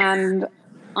stand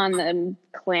on the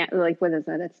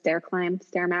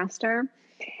Stairmaster.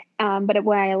 But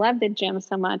why I loved the gym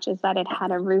so much is that it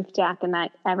had a roof deck and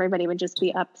that everybody would just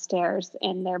be upstairs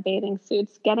in their bathing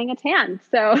suits getting a tan.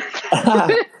 So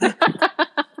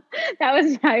that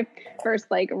was my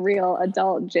first like real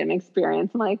adult gym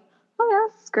experience. I'm like, oh, yeah,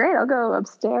 that's great. I'll go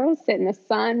upstairs, sit in the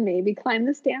sun, maybe climb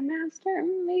the Stairmaster,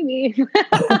 maybe.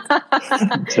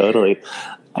 Totally.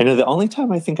 I know the only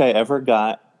time I think I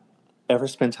ever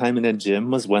spent time in a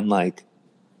gym was when like,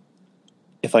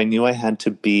 if I knew I had to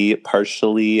be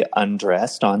partially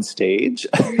undressed on stage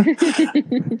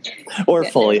or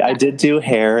fully. I did do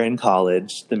Hair in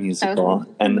college, the musical.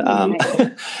 Okay.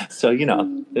 And so, you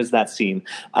know, there's that scene.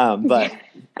 But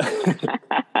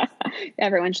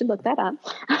everyone should look that up.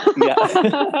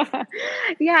 Yeah.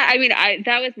 Yeah. I mean,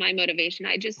 that was my motivation.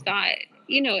 I just thought,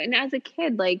 you know, and as a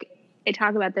kid, like I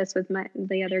talk about this with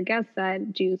the other guests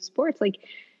that do sports, like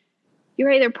you're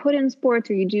either put in sports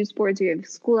or you do sports or you have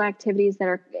school activities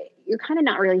that you're kind of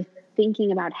not really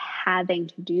thinking about having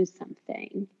to do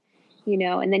something, you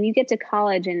know, and then you get to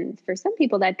college and for some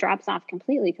people that drops off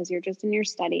completely because you're just in your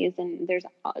studies and there's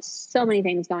so many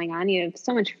things going on. You have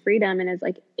so much freedom. And it's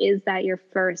like, is that your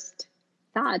first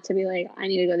thought to be like, I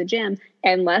need to go to the gym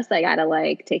unless I got to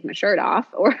like take my shirt off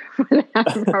or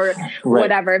whatever, or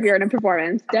whatever. If you're in a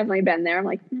performance, definitely been there. I'm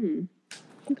like,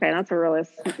 okay, that's a really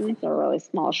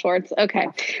small shorts. Okay.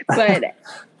 But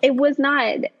it was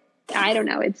not, I don't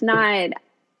know. It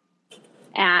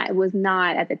was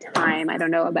not at the time, I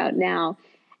don't know about now,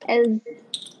 as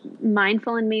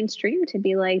mindful and mainstream to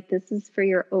be like, this is for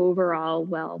your overall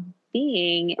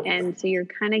well-being. And so you're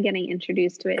kind of getting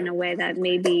introduced to it in a way that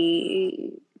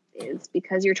maybe is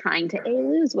because you're trying to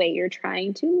lose weight, you're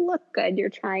trying to look good, you're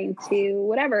trying to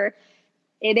whatever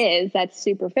it is that's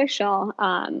superficial,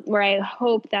 where I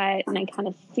hope that, and I kind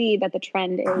of see that the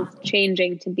trend is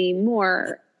changing to be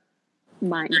more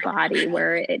mind body,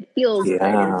 where it feels good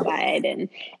inside, and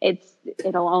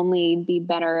it'll only be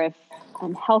better if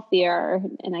I'm healthier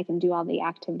and I can do all the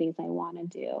activities I want to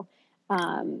do.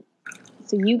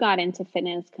 So you got into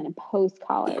fitness kind of post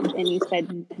college, and you said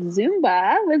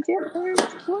Zumba was your first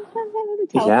one.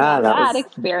 Tell us about that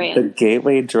experience. The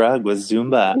gateway drug was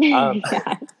Zumba.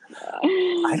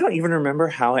 I don't even remember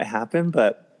how it happened,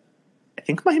 but I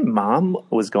think my mom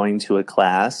was going to a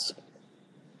class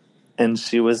and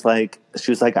she was like,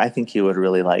 I think you would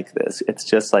really like this. It's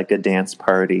just like a dance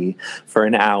party for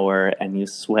an hour and you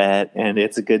sweat and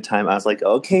it's a good time. I was like,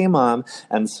 okay, Mom.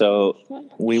 And so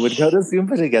we would go to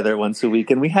Zumba together once a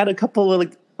week. And we had a couple of a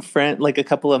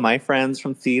couple of my friends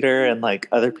from theater and like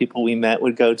other people we met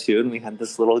would go too. And we had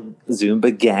this little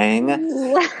Zumba gang.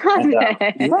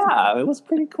 Yeah, it was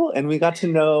pretty cool. And we got to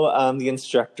know the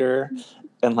instructor.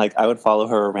 And like I would follow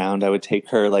her around. I would take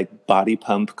her like body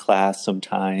pump class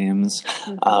sometimes.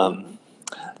 It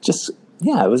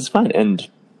was fun. And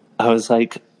I was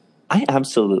like, I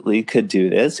absolutely could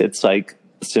do this. It's like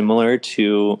similar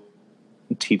to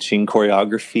teaching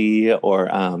choreography or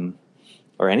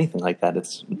anything like that.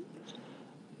 So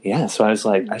I was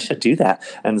like, I should do that.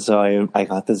 And so I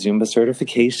got the Zumba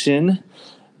certification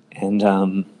and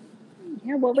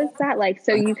what was that like?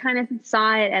 So you kind of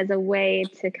saw it as a way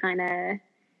to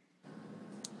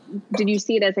did you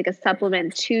see it as like a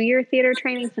supplement to your theater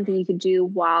training, something you could do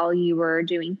while you were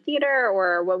doing theater,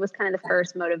 or what was kind of the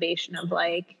first motivation of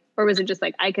like, or was it just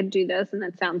like, I could do this and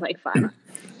that sounds like fun?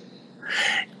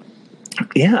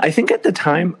 Yeah, I think at the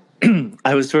time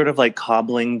I was sort of like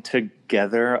cobbling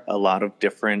together a lot of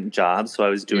different jobs. So I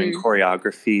was doing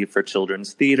choreography for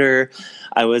children's theater.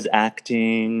 I was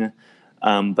acting,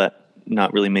 but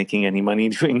not really making any money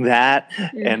doing that.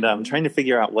 And trying to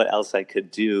figure out what else I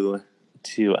could do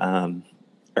to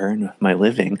earn my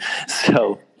living.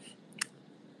 So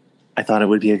I thought it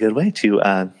would be a good way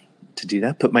to do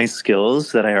that, put my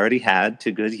skills that I already had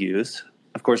to good use.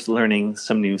 Of course, learning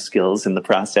some new skills in the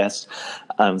process,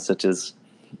 such as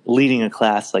leading a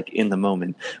class like in the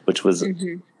moment, which was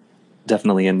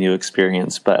definitely a new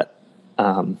experience, but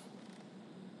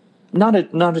not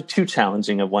a too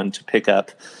challenging of one to pick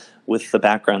up with the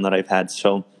background that I've had.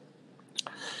 So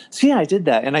yeah, I did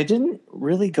that, and I didn't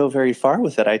really go very far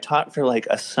with it. I taught for like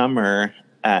a summer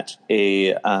at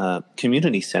a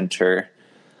community center,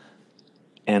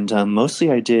 and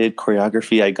mostly I did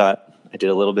choreography. I did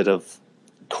a little bit of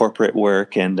corporate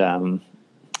work and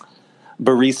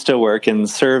barista work and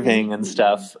serving and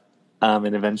stuff,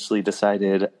 and eventually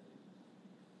decided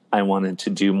I wanted to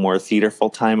do more theater full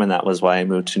time, and that was why I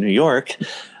moved to New York,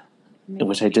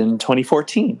 which I did in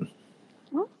 2014.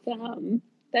 Awesome.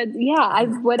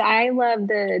 I love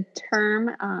the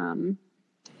term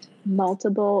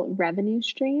multiple revenue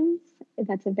streams.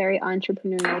 That's a very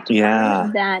entrepreneurial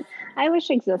term that I wish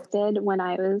existed when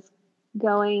I was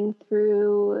going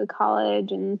through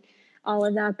college and all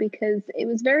of that, because it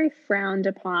was very frowned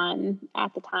upon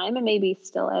at the time, and maybe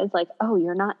still is, like, oh,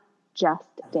 you're not just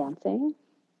dancing.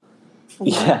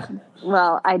 Yeah.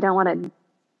 Well, I don't want to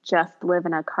just live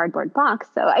in a cardboard box.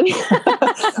 So, I mean,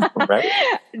 right.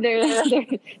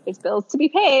 there's bills to be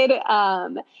paid.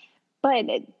 But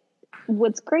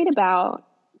what's great about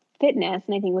fitness,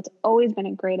 and I think what's always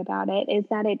been great about it, is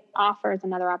that it offers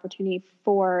another opportunity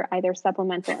for either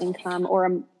supplemental income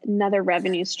or another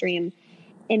revenue stream,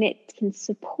 and it can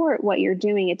support what you're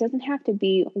doing. It doesn't have to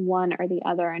be one or the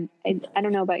other. And I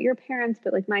don't know about your parents,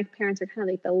 but like my parents are kind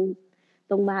of like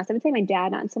the last, I would say my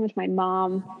dad, not so much my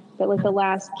mom, but like the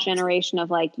last generation of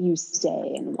like, you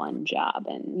stay in one job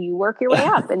and you work your way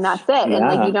up and that's it. And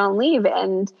like, you don't leave.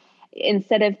 And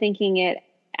instead of thinking it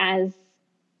as,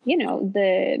 you know,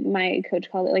 my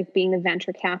coach called it like being the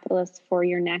venture capitalist for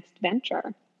your next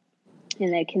venture,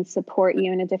 and it can support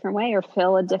you in a different way or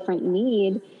fill a different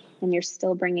need, and you're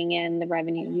still bringing in the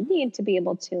revenue you need to be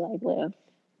able to like live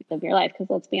your life. Because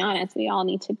let's be honest, we all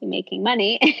need to be making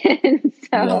money. And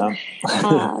so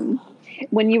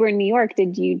when you were in New York,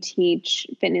 did you teach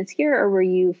fitness here, or were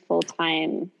you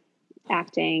full-time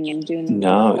acting and doing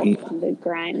the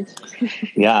grind?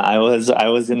 Yeah, I was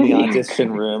in the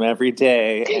audition room every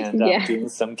day and doing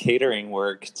some catering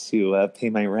work to pay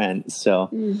my rent. So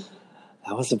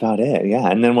that was about it. Yeah.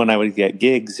 And then when I would get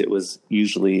gigs, it was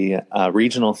usually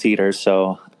regional theater.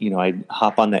 So, you know, I'd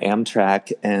hop on the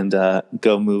Amtrak and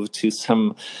go move to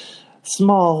some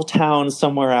small town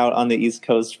somewhere out on the East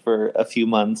Coast for a few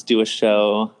months, do a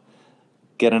show,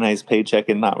 get a nice paycheck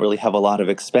and not really have a lot of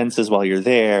expenses while you're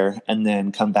there, and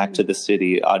then come back to the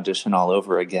city, audition all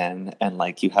over again. And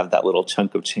like, you have that little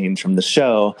chunk of change from the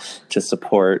show to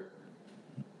support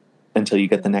until you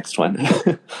get the next one.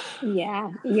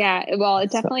 Yeah. Well,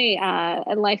 it's definitely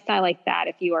a lifestyle like that.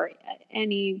 If you are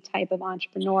any type of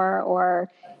entrepreneur or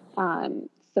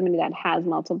somebody that has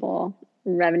multiple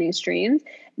revenue streams,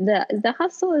 the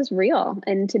hustle is real.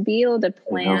 And to be able to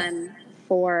plan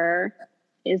for,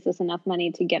 is this enough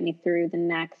money to get me through the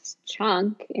next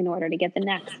chunk in order to get the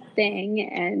next thing?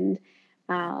 And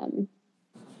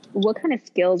what kind of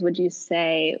skills would you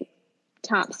say,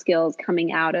 top skills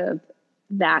coming out of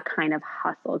that kind of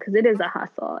hustle? Because it is a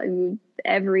hustle. I mean,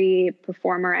 every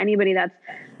performer, anybody that's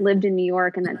lived in New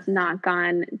York and that's not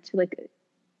gone to like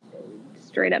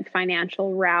straight up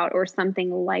financial route or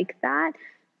something like that,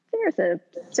 there's a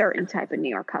certain type of New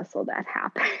York hustle that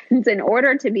happens in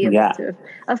order to be able to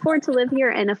afford to live here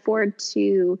and afford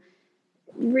to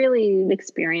really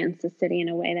experience the city in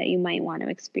a way that you might want to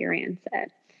experience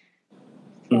it.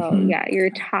 So your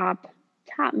top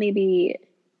maybe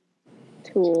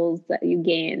tools that you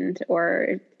gained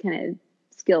or kind of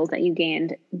skills that you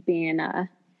gained being on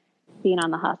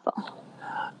the hustle.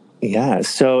 Yeah,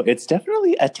 so it's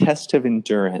definitely a test of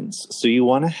endurance. So you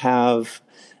want to have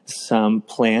some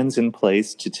plans in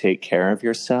place to take care of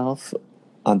yourself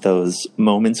on those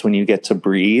moments when you get to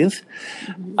breathe.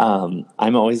 I'm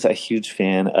always a huge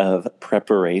fan of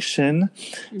preparation.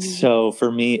 So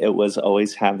for me, it was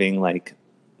always having like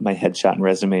my headshot and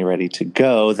resume ready to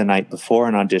go the night before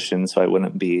an audition, so I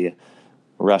wouldn't be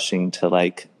rushing to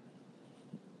like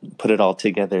put it all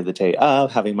together the day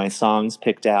of, having my songs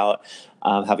picked out,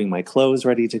 having my clothes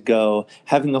ready to go,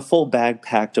 having a full bag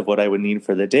packed of what I would need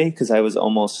for the day, because I was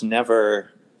almost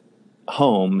never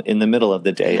home in the middle of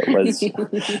the day. It was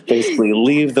basically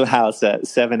leave the house at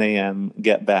 7 a.m.,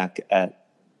 get back at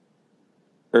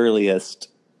earliest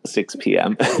 6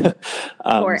 p.m. 4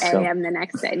 a.m. the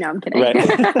next day. No, I'm kidding.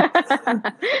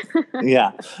 Right.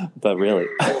 Yeah, but really.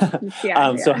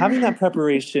 Yeah. So having that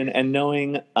preparation and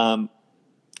knowing, I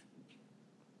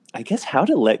guess, how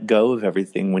to let go of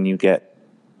everything when you get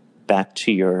back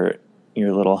to your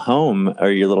little home or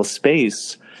your little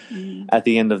space at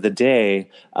the end of the day,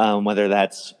 whether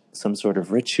that's some sort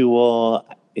of ritual,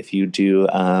 if you do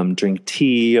drink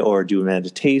tea or do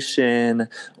meditation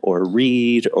or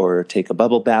read or take a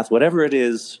bubble bath, whatever it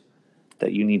is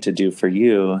that you need to do for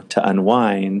you to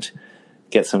unwind,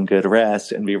 get some good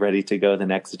rest, and be ready to go the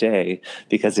next day,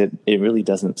 because it really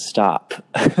doesn't stop.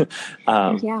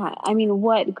 Yeah. I mean,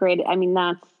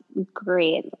 that's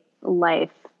great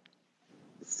life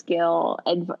skill.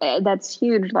 That's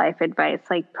huge life advice.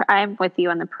 Like, I'm with you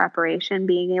on the preparation,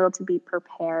 being able to be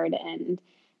prepared, and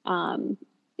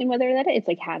whether that is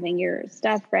like having your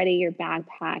stuff ready, your bag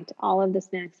packed, all of the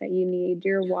snacks that you need,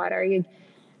 your water.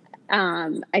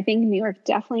 I think New York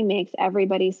definitely makes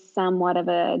everybody somewhat of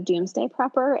a doomsday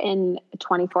prepper in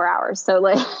 24 hours. So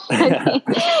like,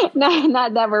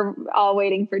 not that we're all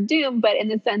waiting for doom, but in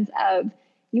the sense of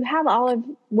you have all of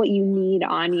what you need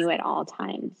on you at all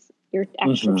times, your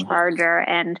extra charger.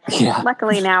 And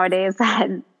luckily nowadays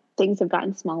things have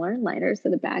gotten smaller and lighter. So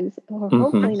the bags are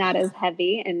hopefully not as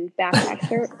heavy, and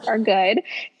backpacks are good.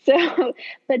 So,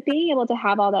 but being able to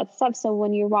have all that stuff. So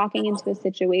when you're walking into a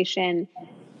situation,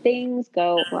 things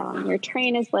go wrong. Your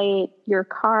train is late. Your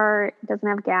car doesn't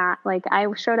have gas. Like, I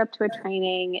showed up to a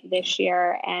training this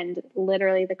year and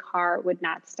literally the car would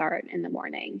not start in the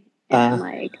morning. And I'm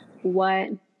like, what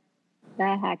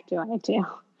the heck do I do?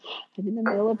 I'm in the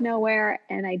middle of nowhere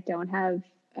and I don't have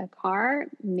a car.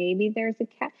 Maybe there's a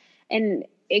cat. And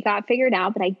it got figured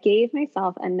out, but I gave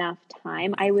myself enough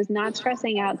time. I was not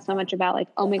stressing out so much about like,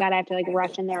 oh my God, I have to like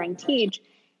rush in there and teach,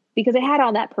 because I had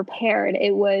all that prepared.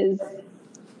 It was,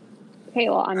 okay,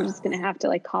 well, I'm just going to have to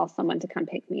like call someone to come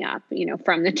pick me up,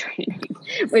 from the training,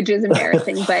 which is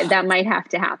embarrassing, but that might have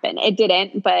to happen. It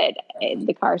didn't, but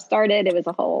the car started. It was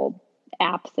a whole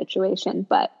app situation,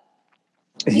 but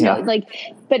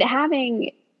but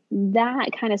having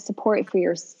that kind of support for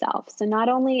yourself. So not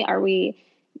only are we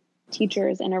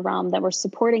teachers in a realm that we're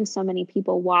supporting so many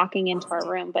people walking into our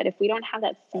room, but if we don't have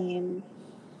that same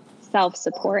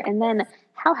self-support, and then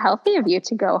how healthy of you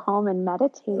to go home and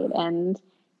meditate and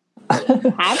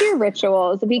have your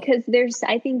rituals, because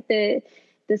I think the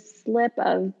slip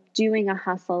of doing a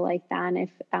hustle like that. And if,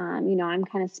 I'm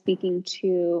kind of speaking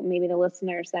to maybe the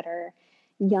listeners that are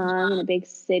young in a big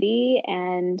city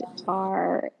and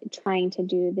are trying to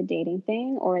do the dating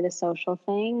thing or the social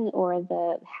thing or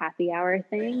the happy hour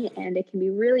thing. And it can be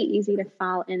really easy to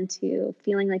fall into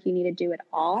feeling like you need to do it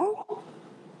all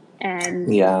and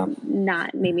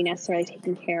not maybe necessarily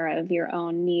taking care of your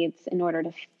own needs in order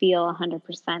to feel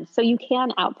 100%. So you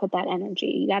can output that energy.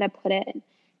 You got to put it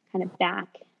kind of back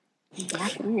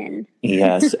in.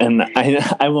 Yes, and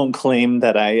I won't claim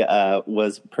that I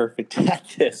was perfect at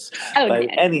this by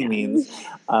any means.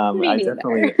 I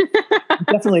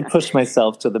definitely pushed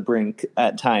myself to the brink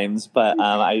at times, but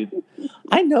I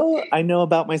know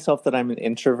about myself that I'm an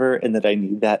introvert and that I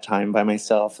need that time by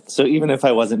myself. So even if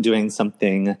I wasn't doing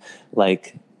something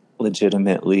like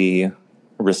legitimately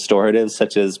restorative,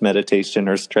 such as meditation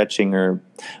or stretching or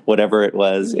whatever it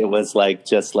was like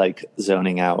just like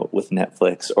zoning out with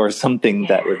Netflix or something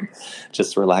that would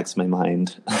just relax my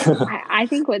mind. I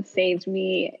think what saved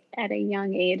me at a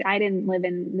young age, I didn't live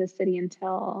in the city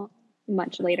until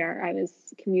much later. I was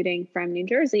commuting from New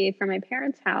Jersey from my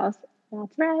parents' house.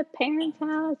 That's right, parents'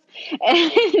 house.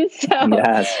 And so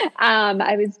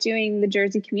I was doing the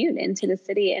Jersey commute into the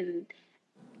city, and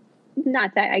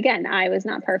not that, again, I was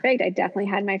not perfect. I definitely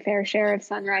had my fair share of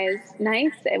sunrise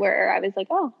nights where I was like,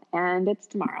 oh, and it's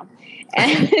tomorrow.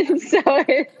 And so,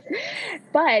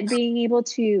 but being able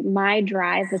to, my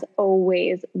drive was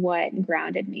always what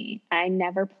grounded me. I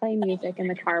never play music in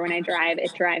the car when I drive.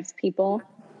 It drives people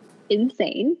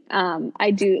insane.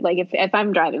 I do, like, if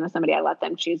I'm driving with somebody, I let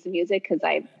them choose the music because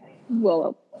I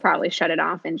will probably shut it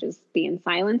off and just be in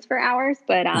silence for hours.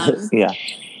 But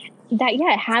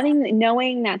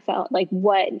knowing that's like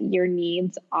what your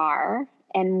needs are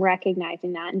and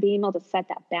recognizing that and being able to set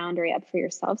that boundary up for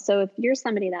yourself. So if you're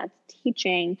somebody that's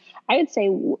teaching, I would say,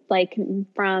 like,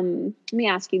 let me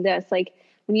ask you this, like,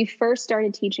 when you first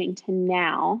started teaching to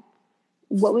now,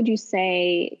 what would you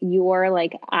say your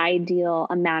like ideal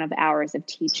amount of hours of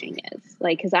teaching is?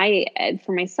 Like, cause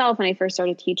for myself, when I first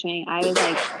started teaching, I was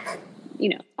like,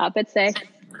 up at 6.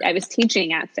 I was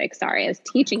teaching at 6.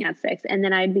 And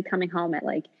then I'd be coming home at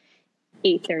like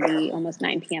 8:30, almost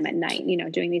 9 p.m. at night,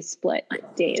 doing these split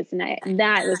days. And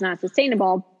that was not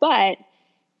sustainable, but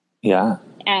Yeah.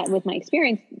 with my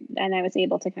experience, and I was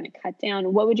able to kind of cut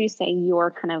down. What would you say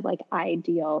your kind of like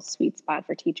ideal sweet spot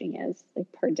for teaching is,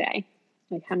 like per day?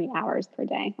 Like how many hours per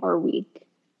day or a week?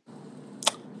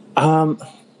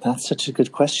 That's such a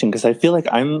good question, because I feel like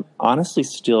I'm honestly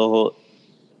still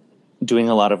doing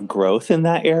a lot of growth in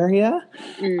that area.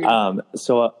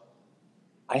 So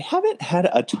I haven't had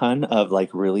a ton of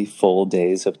like really full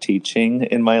days of teaching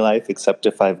in my life, except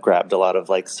if I've grabbed a lot of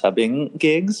like subbing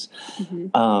gigs.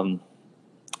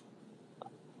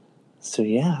 So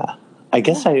yeah, I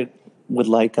guess I would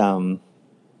like, I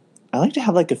like to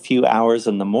have like a few hours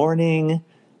in the morning,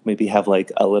 maybe have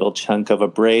like a little chunk of a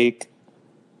break,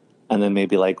 and then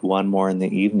maybe like one more in the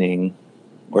evening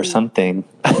or something.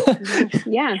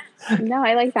 Yeah. No,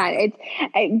 I like that.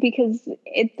 Because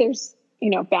there's,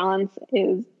 balance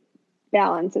is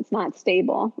balance. It's not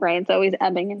stable, right? It's always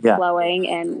ebbing and flowing.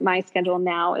 And my schedule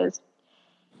now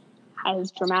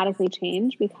has dramatically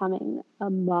changed, becoming a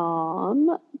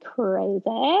mom. Crazy.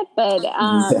 But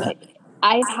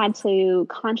I've had to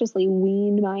consciously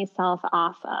wean myself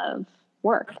off of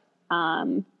work.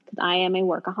 Because I am a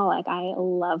workaholic. I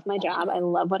love my job. I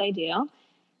love what I do.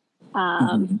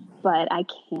 But I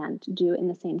can't do it in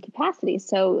the same capacity.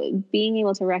 So being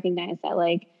able to recognize that,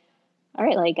 like, all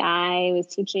right, like I was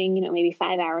teaching, maybe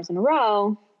 5 hours in a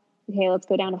row. Okay, let's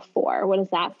go down to 4. What does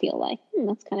that feel like?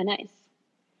 That's kind of nice.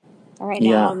 All right,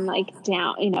 now I'm like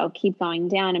down, keep going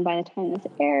down. And by the time this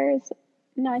airs,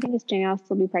 no, I think it's Jane, I'll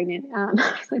still be pregnant. I'm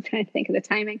trying to think of the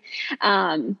timing.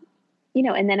 And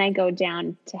then I go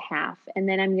down to half, and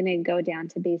then I'm going to go down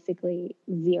to basically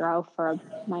 0 for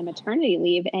my maternity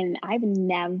leave. And I've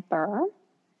never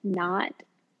not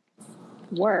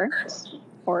worked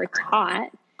or taught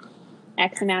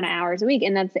X amount of hours a week.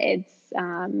 And I think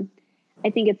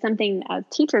it's something as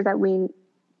teachers that we, I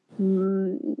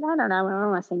don't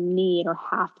want to say need or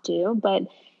have to, but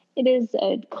it is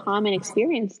a common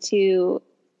experience to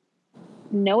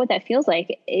know what that feels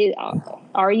like.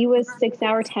 Are you a 6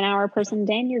 hour, 10 hour person a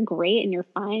day and you're great and you're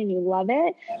fine and you love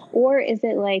it? Or is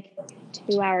it like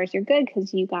 2 hours, you're good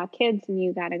because you got kids and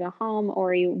you got to go home,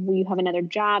 or you have another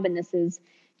job and this is,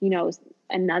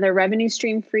 another revenue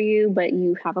stream for you, but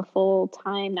you have a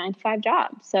full-time 9-to-5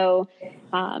 job. So,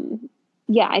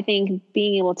 I think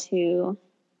being able to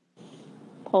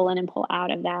pull in and pull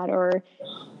out of that, or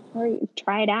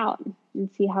try it out and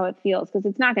see how it feels, because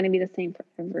it's not going to be the same for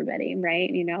everybody,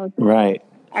 right? Right.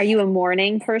 Are you a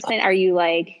morning person? Are you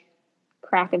like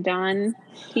crack of dawn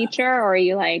teacher, or are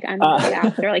you like, I'm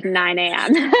after like 9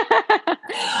 a.m.?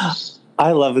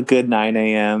 I love a good 9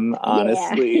 a.m.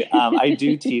 honestly. I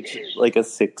do teach like a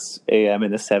 6 a.m.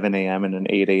 and a 7 a.m. and an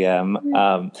 8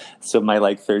 a.m. So my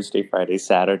like Thursday, Friday,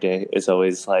 Saturday is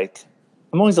always like,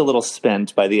 I'm always a little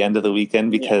spent by the end of the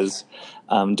weekend, because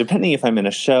depending if I'm in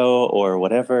a show or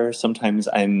whatever, sometimes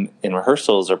I'm in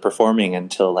rehearsals or performing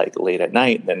until like late at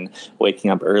night. Then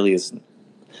waking up early is,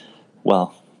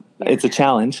 it's a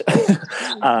challenge.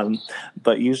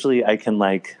 But usually I can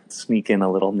like sneak in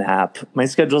a little nap. My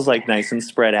schedule's like nice and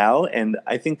spread out, and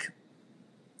I think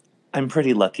I'm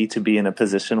pretty lucky to be in a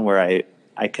position where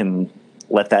I can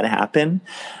let that happen.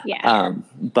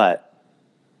 But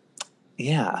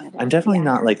I'm definitely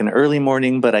not like an early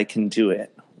morning, but I can do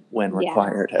it when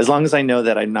required, as long as I know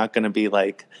that I'm not going to be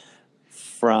like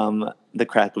from the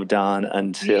crack of dawn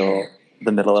until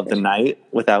the middle of the night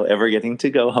without ever getting to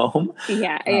go home.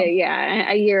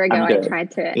 A year ago, I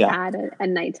tried to add a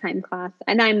nighttime class,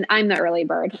 and I'm the early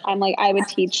bird. I'm like, I would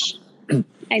teach.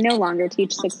 I no longer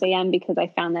teach 6 a.m. because I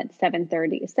found that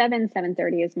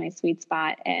 7:30 is my sweet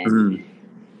spot, and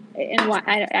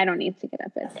I don't need to get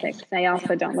up at 6. I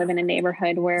also don't live in a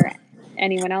neighborhood where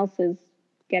anyone else is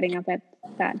getting up at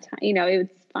that time.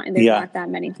 It's fine. There's not that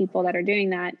many people that are doing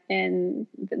that in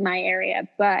my area,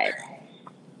 but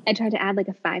I tried to add like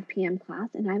a 5 p.m. class,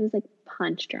 and I was like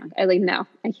punch drunk. I was like, no,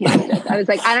 I can't do this. I was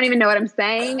like, I don't even know what I'm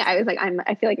saying. I was like,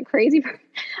 I feel like a crazy person.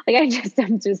 Like I'm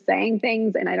just saying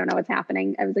things and I don't know what's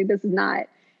happening. I was like, this is not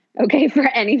okay for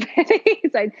anybody.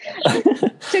 So I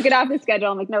took it off the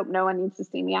schedule. I'm like, nope, no one needs to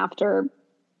see me after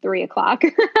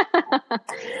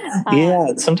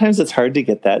 3:00. Sometimes it's hard to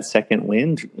get that second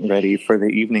wind ready for the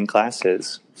evening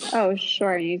classes. Oh,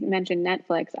 sure. You mentioned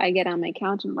Netflix. I get on my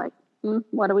couch and I'm like,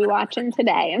 what are we watching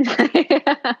today? And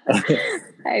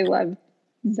I love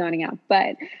zoning out.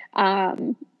 But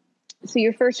so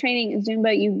your first training is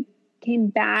Zumba. You came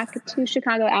back to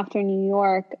Chicago after New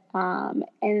York.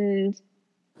 And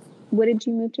what did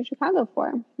you move to Chicago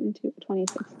for in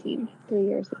 2016, 3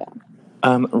 years ago?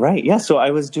 Right. Yeah. So I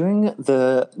was doing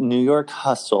the New York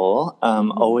hustle,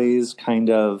 always kind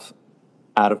of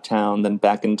out of town, then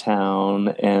back in town.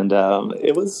 And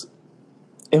it was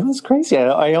It was crazy.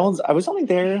 I was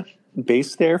only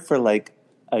based there for like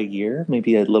a year,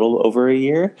 maybe a little over a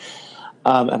year.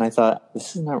 And I thought,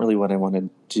 this is not really what I want to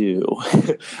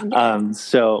do.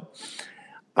 So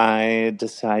I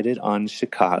decided on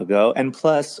Chicago. And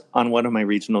plus, on one of my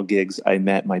regional gigs, I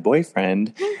met my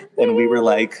boyfriend. And we were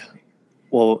like,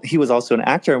 well, he was also an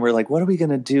actor. And we're like, what are we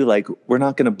going to do? Like, we're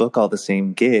not going to book all the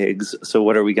same gigs. So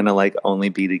what are we going to like only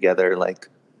be together like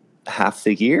half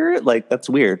the year? Like, that's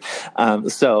weird.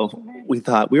 So we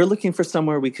thought we were looking for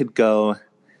somewhere we could go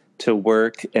to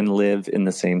work and live in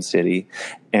the same city.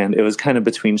 And it was kind of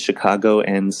between Chicago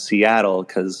and Seattle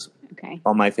because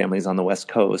all my family's on the West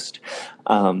Coast.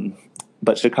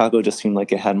 But Chicago just seemed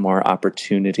like it had more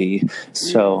opportunity.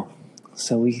 So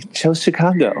we chose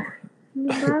Chicago.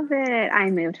 Love it.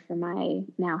 I moved for my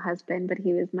now husband, but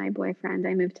he was my boyfriend.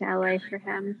 I moved to LA for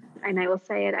him. And I will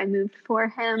say it, I moved for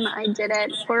him. I did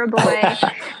it for a boy.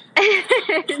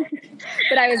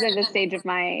 But I was at the stage of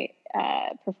my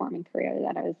performing career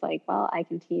that I was like, well, I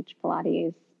can teach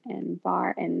Pilates and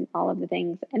bar and all of the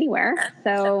things anywhere.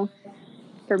 So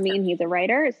for me, and he's a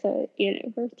writer, so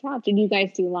it worked out. Did you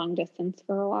guys do long distance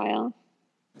for a while?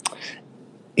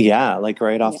 Yeah, like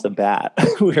right off the bat,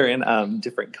 we were in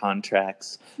different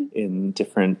contracts in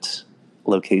different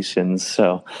locations.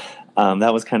 So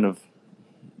that was kind of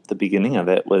the beginning of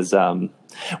it, was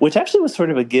which actually was sort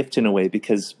of a gift in a way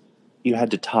because you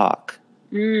had to talk.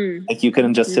 Like you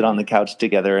couldn't just sit on the couch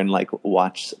together and like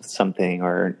watch something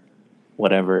or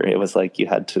whatever. It was like you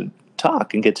had to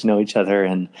talk and get to know each other.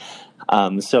 And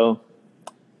so,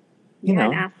 you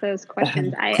know, and ask those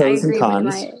questions. I pros and agree cons.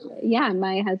 with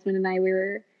my husband and I, we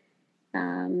were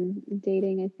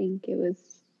dating, I think it was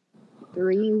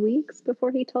 3 weeks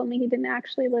before he told me he didn't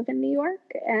actually live in New York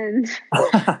and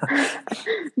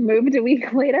moved a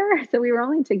week later. So we were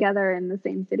only together in the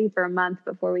same city for a month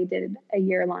before we did a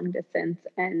year-long distance.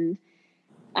 And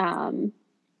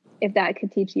if that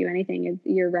could teach you anything,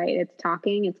 you're right. It's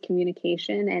talking, it's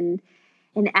communication,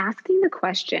 and asking the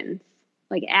questions,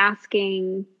 like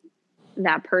asking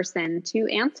that person to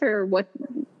answer what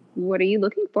are you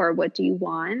looking for? What do you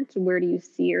want? Where do you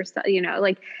see yourself? You know,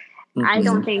 like, I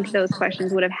don't think those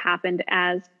questions would have happened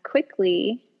as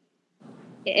quickly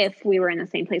if we were in the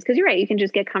same place. Because you're right, you can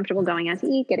just get comfortable going out to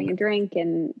eat, getting a drink,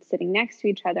 and sitting next to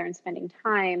each other and spending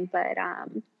time. But,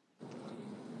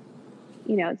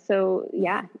 you know, so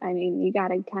yeah, I mean, you got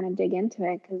to kind of dig into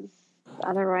it because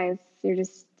otherwise you're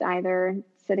just either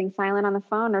sitting silent on the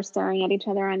phone or staring at each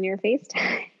other on your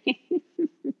FaceTime.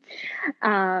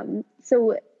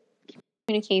 So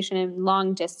communication and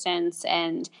long distance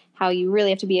and how you really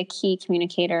have to be a key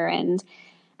communicator and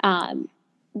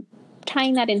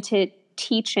tying that into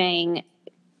teaching,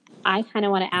 I kind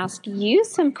of want to ask you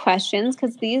some questions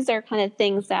because these are kind of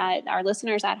things that our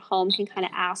listeners at home can kind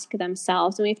of ask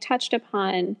themselves. And we've touched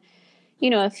upon, you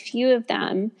know, a few of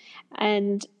them.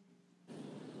 And,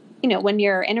 you know, when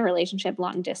you're in a relationship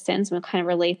long distance, we'll kind of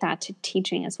relate that to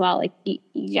teaching as well. Like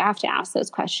you have to ask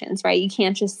those questions, right? You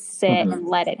can't just sit and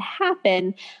let it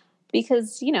happen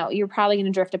because, you know, you're probably going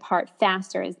to drift apart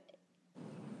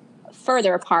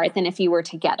further apart than if you were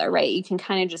together, right? You can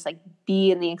kind of just like be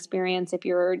in the experience if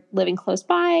you're living close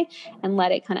by and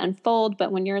let it kind of unfold.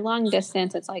 But when you're long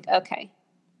distance, it's like, okay,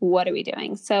 what are we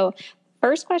doing? So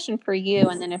first question for you,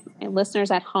 and then if listeners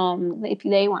at home, if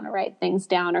they want to write things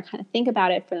down or kind of think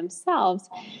about it for themselves,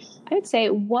 I would say,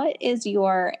 what is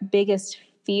your biggest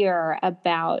fear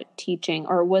about teaching?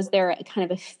 Or was there kind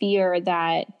of a fear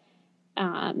that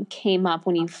came up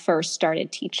when you first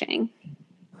started teaching?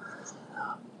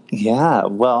 Yeah,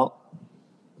 well,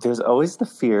 there's always the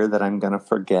fear that I'm going to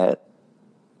forget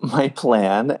my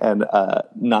plan and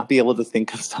not be able to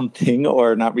think of something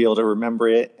or not be able to remember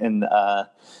it and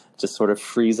just sort of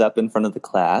freeze up in front of the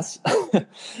class.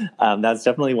 That's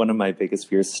definitely one of my biggest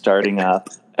fears starting up.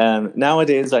 And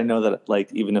nowadays I know that like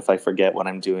even if I forget what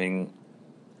I'm doing,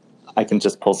 I can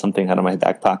just pull something out of my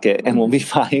back pocket and we'll be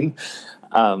fine.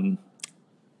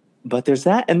 But there's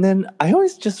that. And then I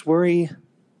always just worry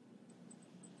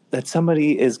that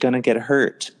somebody is going to get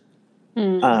hurt,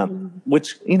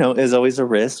 which, you know, is always a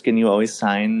risk. And you always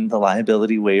sign the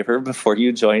liability waiver before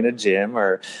you join a gym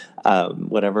or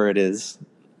whatever it is.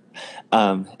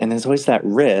 And there's always that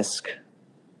risk.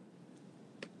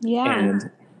 Yeah.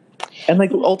 And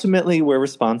like ultimately we're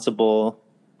responsible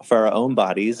for our own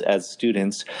bodies as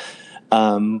students.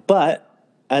 But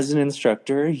as an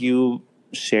instructor, you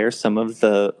share some of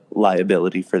the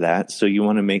liability for that. So you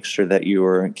want to make sure that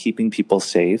you're keeping people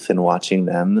safe and watching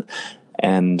them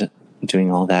and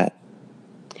doing all that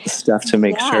stuff to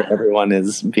make sure everyone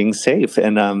is being safe.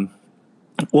 And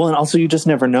Well, and also you just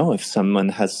never know if someone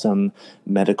has some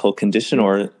medical condition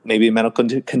or maybe a medical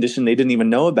condition they didn't even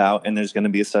know about, and there's going to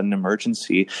be a sudden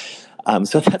emergency.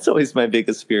 So that's always my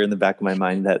biggest fear in the back of my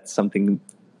mind, that something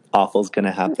awful is going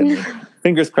to happen.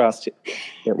 Fingers crossed it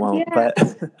won't. Yeah.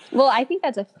 But Well, I think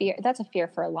that's a fear. That's a fear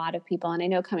for a lot of people. And I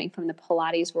know, coming from the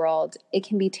Pilates world, it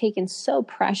can be taken so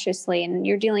preciously, and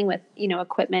you're dealing with,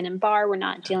 equipment and bar. We're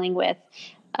not dealing with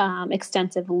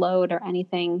extensive load or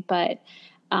anything, but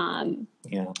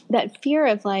that fear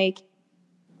of like,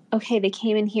 okay, they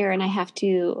came in here and I have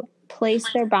to place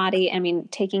their body. I mean,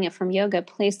 taking it from yoga,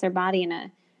 place their body in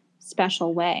a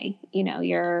special way.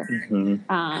 Your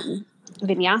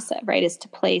vinyasa, right, is to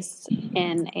place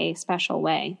in a special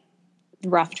way.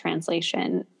 Rough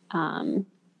translation.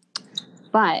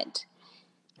 But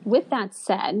with that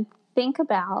said, think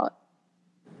about,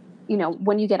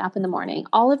 when you get up in the morning,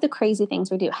 all of the crazy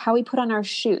things we do, how we put on our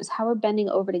shoes, how we're bending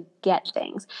over to get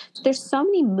things. There's so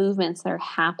many movements that are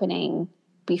happening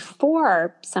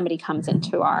before somebody comes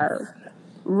into our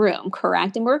room,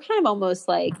 correct? And we're kind of almost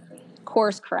like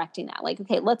course correcting that. Like,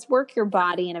 okay, let's work your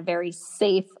body in a very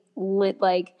safe,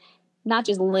 like not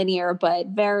just linear, but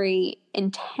very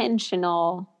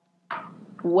intentional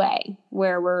way,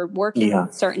 where we're working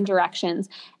in certain directions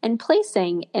and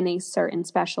placing in a certain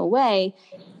special way,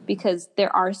 because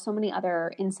there are so many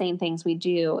other insane things we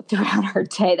do throughout our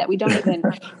day that we don't even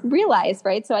realize,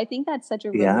 right? So I think that's such a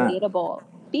relatable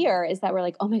fear, is that we're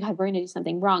like, oh my God, we're going to do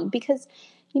something wrong, because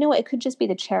it could just be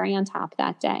the cherry on top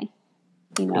that day.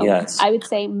 I would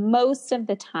say most of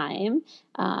the time,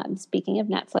 speaking of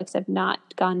Netflix, I've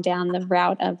not gone down the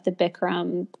route of the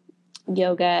Bikram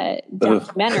yoga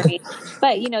documentary,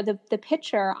 but the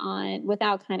picture on,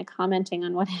 without kind of commenting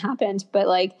on what happened, but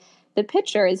like the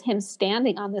picture is him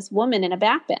standing on this woman in a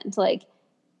backbend. Like,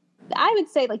 I would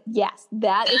say, like, yes,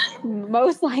 that is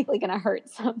most likely going to hurt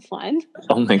someone.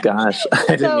 Oh my gosh,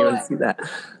 I didn't even see that.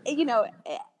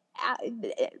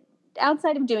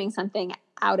 Outside of doing something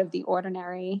out of the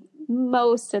ordinary,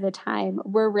 most of the time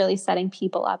we're really setting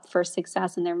people up for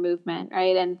success in their movement,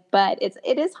 right? But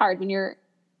it is hard when you're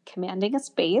commanding a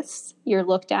space. You're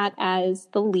looked at as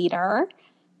the leader.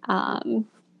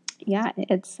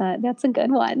 That's a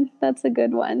good one. That's a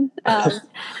good one.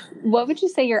 What would you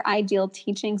say your ideal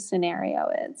teaching scenario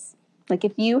is? Like,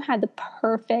 if you had the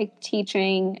perfect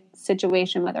teaching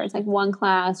situation, whether it's like one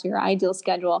class, your ideal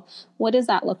schedule, what does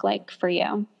that look like for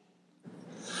you?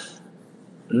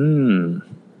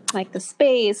 Like the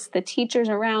space, the teachers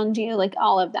around you, like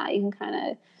all of that. You can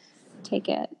kind of take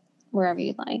it wherever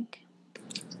you'd like.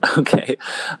 Okay.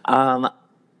 I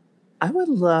would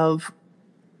love,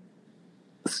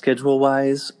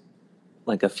 schedule-wise,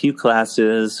 like a few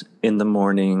classes in the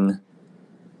morning,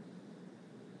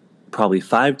 probably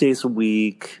 5 days a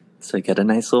week, so I get a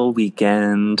nice little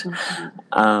weekend.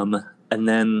 And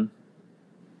then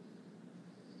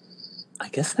I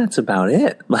guess that's about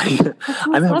it. Like,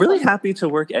 I'm really happy to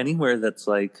work anywhere that's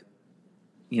like,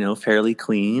 fairly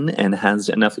clean and has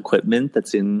enough equipment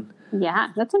that's in. Yeah,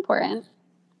 that's important.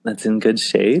 That's in good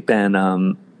shape. And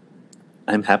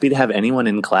I'm happy to have anyone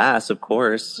in class, of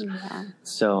course. Yeah.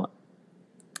 So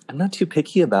I'm not too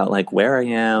picky about like where I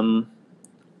am.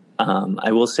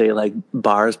 I will say like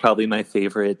bar is probably my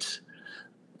favorite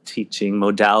teaching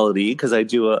modality, because I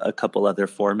do a couple other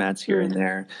formats here and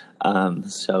there.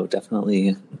 So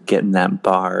definitely getting that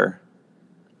bar.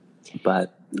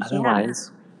 But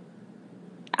otherwise,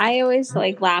 I always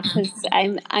like laugh, because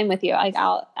I'm with you. Like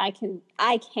I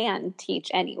can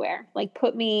teach anywhere. Like,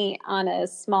 put me on a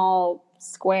small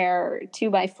square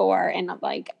 2x4 and I'm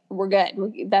like, we're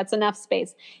good. That's enough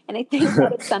space. And I think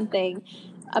that is something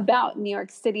about New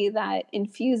York City that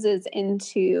infuses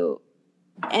into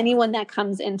anyone that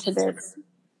comes into this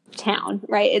town,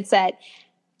 right? It's that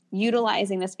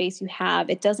utilizing the space you have.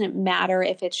 It doesn't matter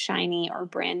if it's shiny or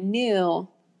brand new.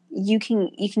 You can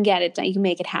get it done. You can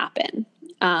make it happen.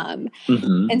 And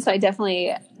so I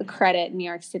definitely credit New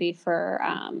York City for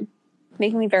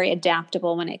making me very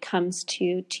adaptable when it comes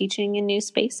to teaching in new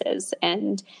spaces.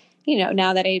 And,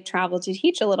 now that I travel to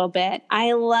teach a little bit,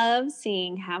 I love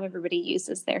seeing how everybody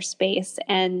uses their space.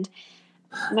 And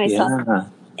myself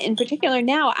in particular,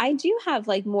 now I do have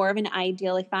like more of an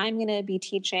ideal. If I'm going to be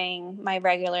teaching my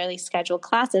regularly scheduled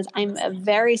classes, I'm a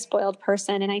very spoiled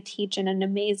person, and I teach in an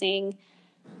amazing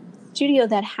studio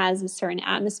that has a certain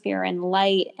atmosphere and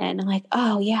light. And I'm like,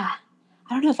 oh yeah,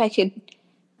 I don't know if I could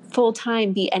full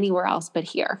time be anywhere else but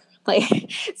here.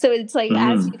 Like, so it's like,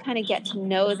 as you kind of get to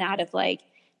know that, of like,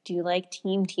 do you like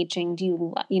team teaching? Do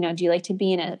you like to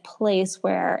be in a place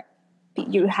where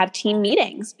you have team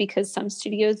meetings, because some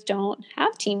studios don't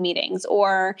have team meetings,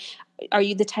 or are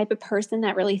you the type of person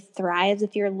that really thrives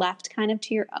if you're left kind of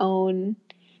to your own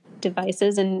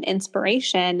devices and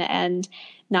inspiration and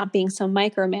not being so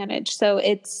micromanaged? So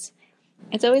it's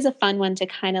always a fun one to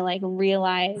kind of like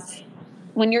realize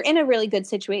when you're in a really good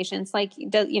situation. It's like, you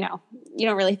don't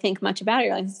really think much about it.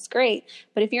 You're like, this is great.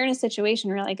 But if you're in a situation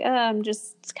where you're like, I'm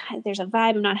just kind of, there's a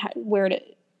vibe, I'm not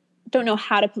don't know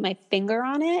how to put my finger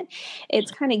on it.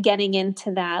 It's kind of getting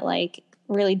into that, like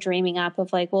really dreaming up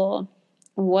of like, well,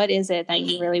 what is it that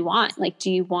you really want? Like,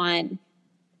 do you want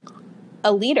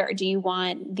a leader? Do you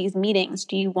want these meetings?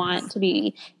 Do you want to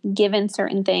be given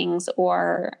certain things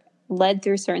or led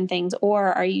through certain things?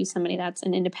 Or are you somebody that's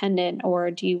an independent, or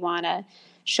do you want to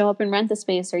show up and rent the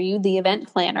space? Are you the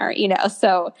event planner?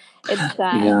 So it's,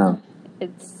 a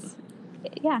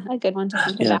good one to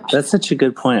think about. That's such a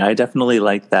good point. I definitely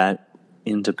like that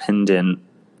independent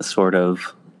sort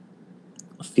of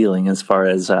feeling as far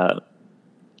as the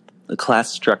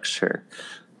class structure.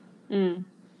 Getting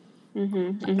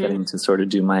to sort of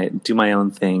do my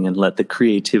own thing and let the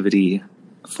creativity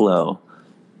flow.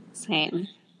 Same.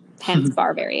 Hence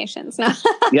bar variations. No.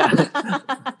 Yeah.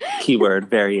 Keyword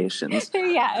variations.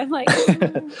 Yeah. I'm like,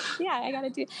 I got to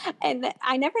do. And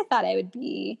I never thought I would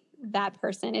be that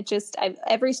person. It just,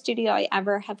 every studio I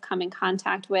ever have come in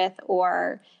contact with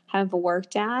or have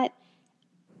worked at,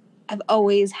 I've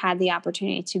always had the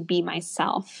opportunity to be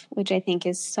myself, which I think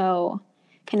is so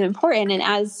kind of important. And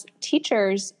as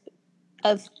teachers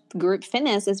of group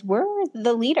fitness, we're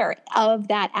the leader of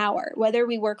that hour, whether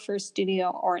we work for a studio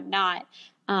or not.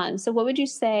 So what would you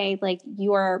say, like,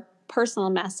 your personal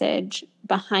message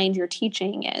behind your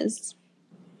teaching is?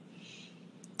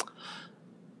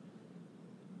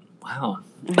 Wow.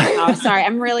 Oh, sorry.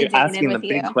 I'm really digging asking in with the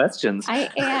you. big questions. I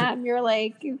am. You're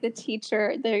like the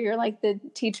teacher. You're like the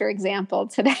teacher example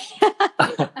today.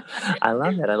 I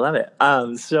love it.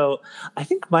 So I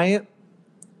think my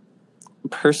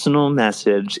personal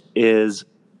message is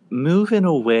move in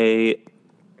a way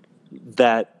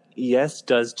that, yes,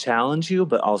 does challenge you,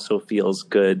 but also feels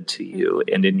good to you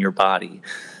and in your body.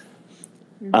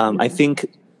 I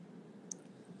think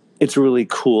it's really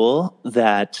cool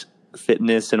that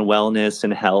fitness and wellness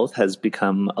and health has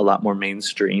become a lot more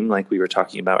mainstream, like we were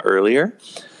talking about earlier.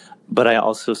 But I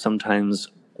also sometimes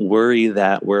worry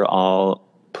that we're all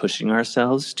pushing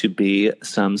ourselves to be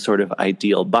some sort of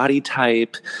ideal body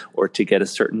type or to get a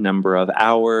certain number of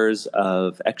hours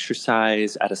of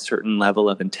exercise at a certain level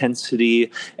of intensity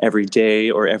every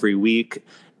day or every week.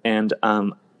 And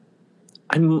I'm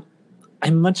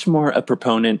much more a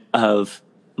proponent of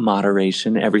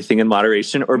moderation, everything in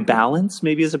moderation, or balance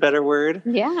maybe is a better word.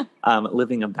 Yeah.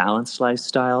 Living a balanced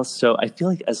lifestyle. So I feel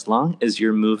like as long as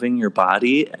you're moving your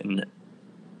body and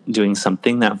doing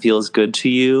something that feels good to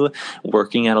you,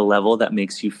 working at a level that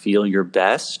makes you feel your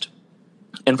best.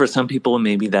 And for some people,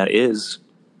 maybe that is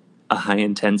a high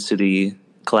intensity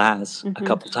class a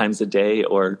couple times a day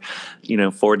or,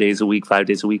 4 days a week, 5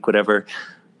 days a week, whatever.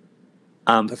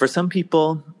 But for some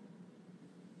people,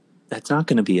 that's not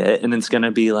going to be it. And it's going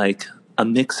to be like a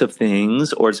mix of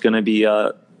things, or it's going to be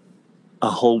a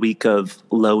whole week of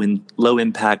low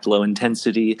impact, low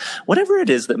intensity, whatever it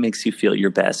is that makes you feel your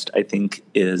best, I think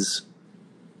is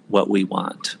what we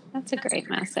want. That's a great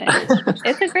message.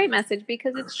 It's a great message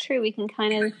because it's true. We can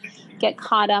kind of get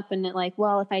caught up in it like,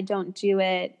 well, if I don't do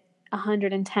it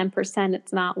 110%,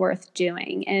 it's not worth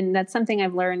doing. And that's something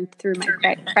I've learned through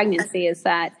my pregnancy is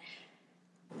that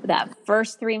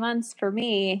first 3 months for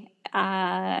me,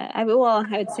 I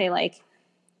would say like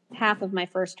half of my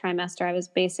first trimester, I was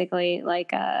basically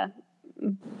like a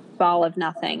ball of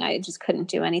nothing. I just couldn't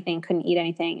do anything, couldn't eat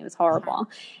anything. It was horrible.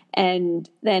 And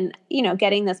then,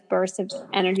 getting this burst of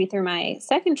energy through my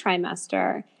second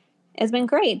trimester has been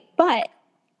great, but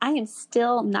I am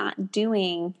still not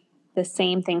doing the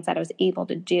same things that I was able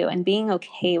to do and being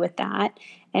okay with that.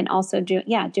 And also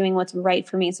doing what's right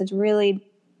for me. So it's really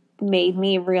made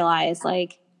me realize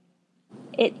like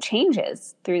it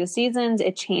changes through the seasons.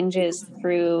 It changes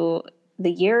through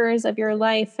the years of your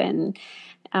life. And,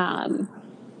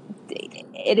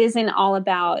 it isn't all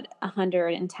about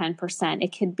 110%.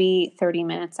 It could be 30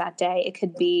 minutes that day. It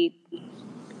could be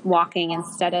walking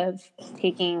instead of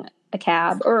taking a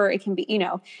cab, or it can be,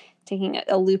 taking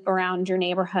a loop around your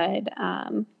neighborhood.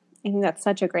 I think that's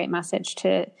such a great message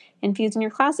to infuse in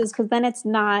your classes, because then it's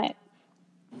not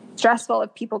stressful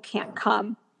if people can't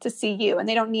come to see you and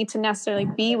they don't need to necessarily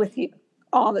be with you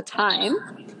all the time,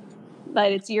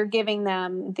 but you're giving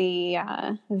them the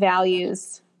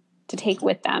values to take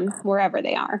with them wherever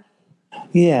they are.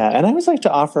 Yeah. And I always like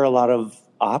to offer a lot of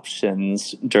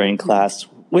options during class,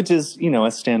 which is, a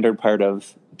standard part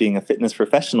of being a fitness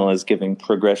professional is giving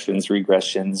progressions,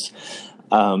 regressions,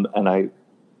 and I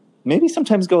maybe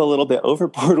sometimes go a little bit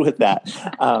overboard with that.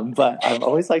 But I've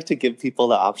always liked to give people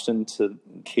the option to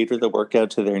cater the workout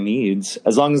to their needs,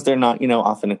 as long as they're not,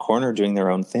 off in a corner doing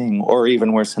their own thing, or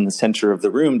even worse, in the center of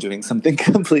the room doing something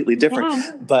completely different.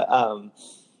 Yeah. But,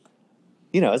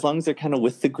 as long as they're kind of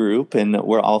with the group and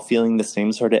we're all feeling the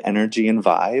same sort of energy and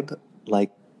vibe, like,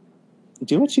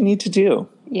 do what you need to do.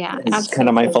 Yeah, it's kind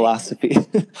of my philosophy.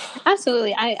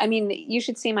 Absolutely. I mean, you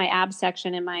should see my abs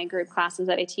section in my group classes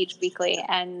that I teach weekly,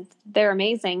 and they're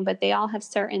amazing, but they all have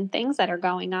certain things that are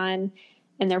going on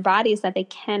in their bodies that they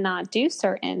cannot do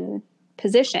certain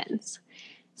positions.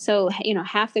 So,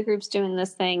 half the group's doing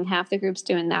this thing, half the group's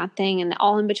doing that thing, and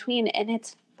all in between, and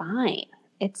it's fine.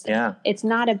 It's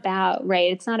not about,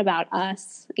 right. It's not about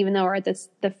us, even though we're at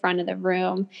the front of the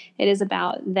room. It is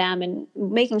about them and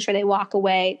making sure they walk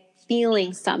away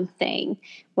feeling something,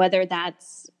 whether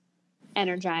that's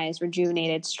energized,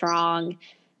 rejuvenated, strong,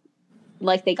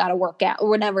 like they got to work out or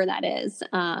whatever that is.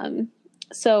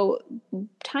 So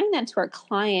tying that to our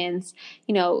clients,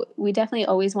 we definitely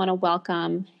always want to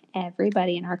welcome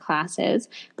everybody in our classes,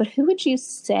 but who would you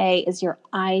say is your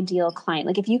ideal client?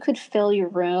 Like if you could fill your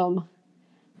room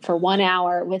for 1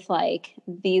 hour with like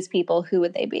these people, who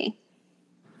would they be?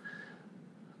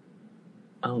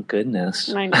 Oh,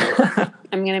 goodness. I know.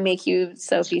 I'm going to make you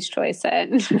Sophie's Choice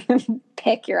and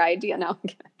pick your idea. No,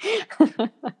 sorry.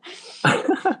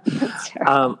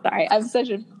 I have such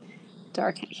a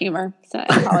dark humor. So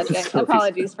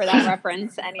apologies for that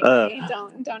reference. Anyway,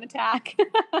 don't attack.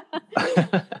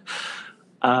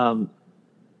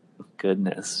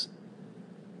 Goodness.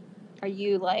 Are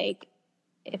you like,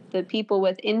 if the people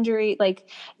with injury, like,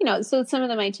 so some of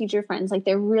them, my teacher friends, like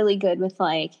they're really good with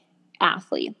like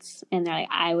athletes, and they're like,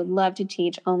 I would love to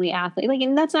teach only athletes. Like,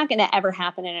 and that's not going to ever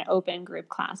happen in an open group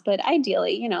class, but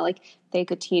ideally, like they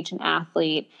could teach an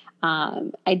athlete.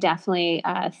 I definitely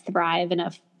thrive in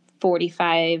a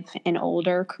 45 and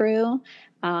older crew.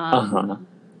 I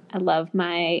love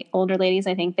my older ladies.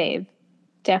 I think they've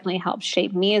definitely helped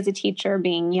shape me as a teacher,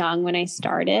 being young when I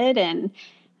started. And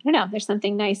I don't know, there's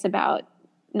something nice about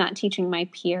not teaching my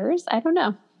peers. I don't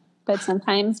know, but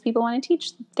sometimes people want to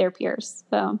teach their peers.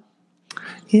 So,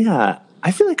 yeah,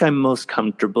 I feel like I'm most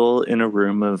comfortable in a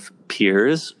room of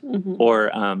peers,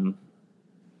 or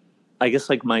I guess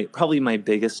like my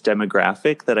biggest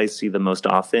demographic that I see the most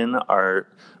often are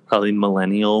probably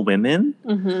millennial women.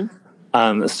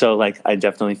 So like I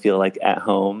definitely feel like at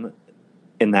home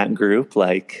in that group.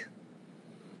 Like,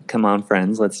 come on,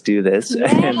 friends, let's do this.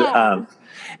 Yeah.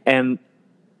 And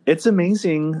it's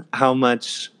amazing how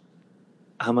much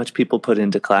people put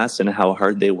into class and how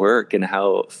hard they work and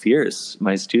how fierce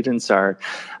my students are.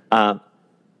 And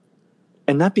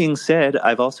that being said,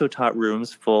 I've also taught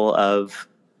rooms full of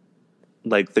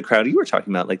like the crowd you were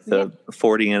talking about, like the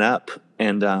 40 and up.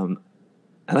 And I'm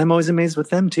always amazed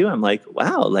with them too. I'm like,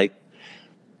 wow, like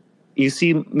you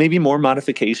see maybe more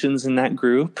modifications in that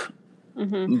group,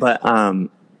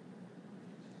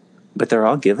 but they're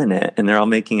all giving it and they're all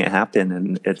making it happen,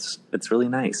 and it's really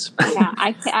nice. Yeah,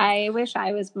 I wish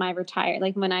I was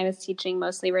like when I was teaching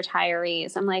mostly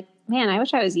retirees. I'm like, man, I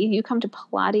wish I was you. You come to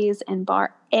Pilates and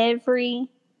bar every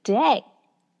day.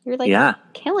 You're like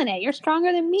killing it. You're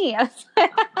stronger than me.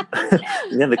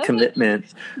 The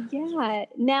commitment. Yeah.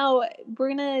 Now we're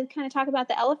gonna kind of talk about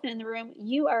the elephant in the room.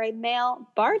 You are a male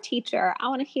bar teacher. I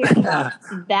want to hear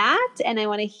that, and I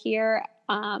want to hear.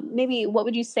 Maybe what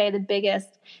would you say the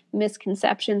biggest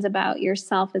misconceptions about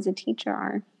yourself as a teacher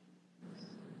are?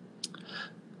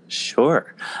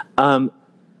 Sure.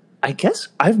 I guess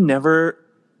I've never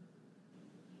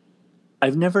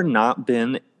not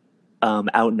been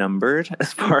outnumbered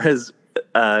as far as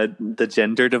the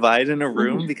gender divide in a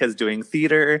room, because doing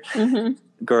theater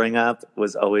growing up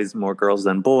was always more girls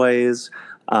than boys.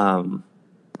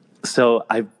 So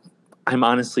I'm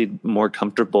honestly more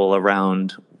comfortable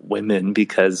around women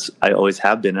because I always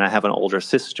have been, and I have an older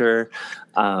sister,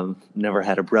 never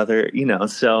had a brother,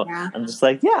 so I'm just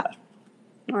like,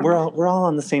 we're all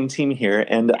on the same team here.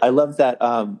 And I love that,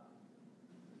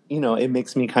 it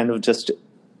makes me kind of just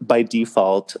by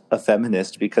default a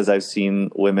feminist, because I've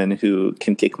seen women who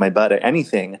can kick my butt at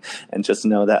anything, and just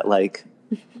know that like,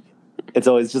 it's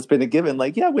always just been a given,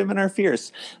 like, women are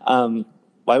fierce. Why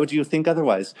would you think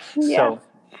otherwise? Yeah.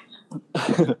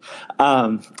 So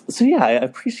I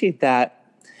appreciate that.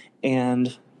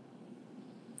 And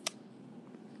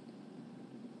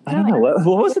I don't know, what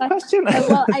was the question?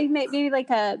 Well, I maybe like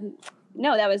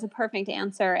no, that was a perfect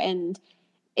answer. And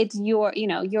it's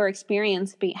your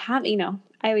experience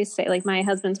I always say, like, my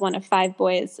husband's one of 5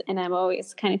 boys, and I'm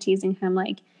always kind of teasing him,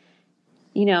 like,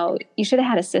 you know, you should have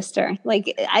had a sister.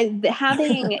 Like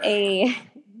having a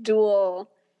dual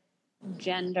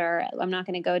gender, I'm not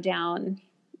going to go down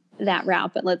that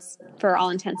route, but let's, for all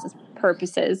intents and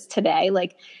purposes today,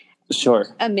 like Sure.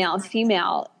 a male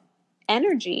female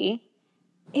energy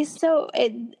is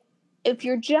if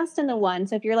you're just in the one,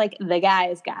 so if you're like the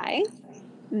guy's guy,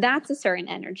 that's a certain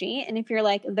energy. And if you're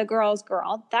like the girl's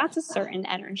girl, that's a certain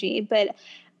energy. But,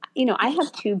 you know, I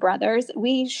have two brothers.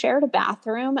 We shared a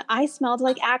bathroom. I smelled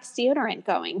like Axe deodorant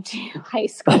going to high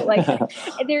school. Like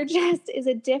there just is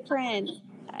a different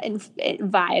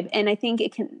vibe. And I think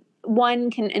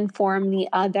one can inform the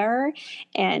other.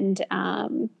 And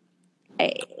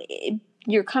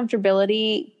your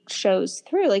comfortability shows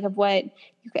through, like of what,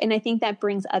 and I think that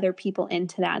brings other people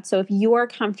into that. So if you're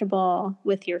comfortable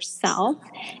with yourself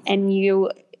and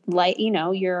you like, you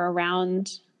know, you're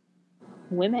around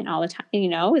women all the time, you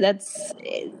know, that's,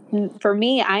 for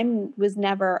me, was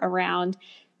never around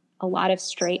a lot of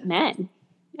straight men.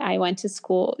 I went to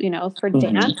school, you know, for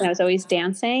dance, and I was always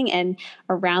dancing and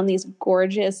around these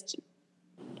gorgeous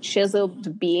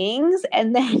chiseled beings.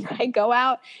 And then I go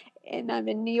out and I'm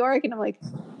in New York and I'm like,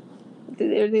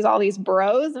 there's all these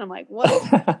bros, and I'm like, what?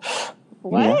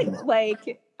 Yeah.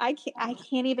 Like I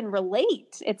can't even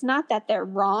relate. It's not that they're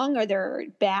wrong or they're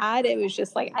bad. It was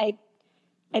just like,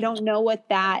 I don't know what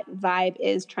that vibe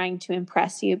is trying to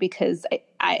impress you, because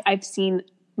I've seen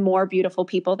more beautiful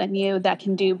people than you that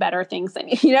can do better things than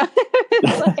you, you know,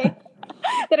 like,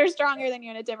 that are stronger than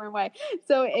you in a different way.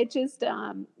 So it just,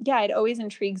 it always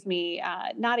intrigues me,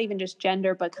 not even just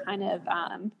gender, but kind of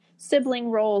sibling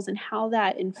roles and how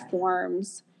that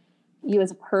informs you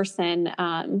as a person.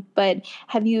 But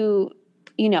have you,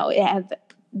 you know,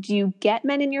 do you get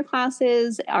men in your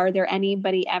classes? Are there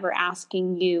anybody ever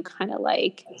asking you kind of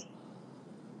like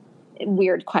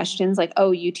weird questions like,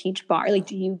 oh, you teach bar? Like,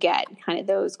 do you get kind of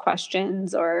those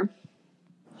questions or?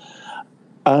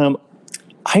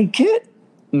 I get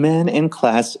men in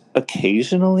class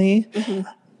occasionally.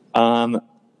 Mm-hmm.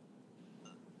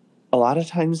 A lot of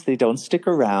times they don't stick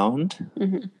around,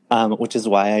 which is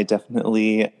why I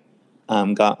definitely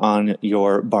got on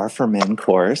your Bar for Men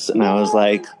course. And I was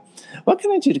like, what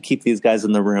can I do to keep these guys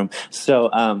in the room?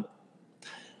 So,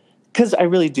 because I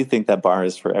really do think that bar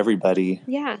is for everybody.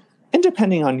 Yeah. And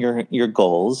depending on your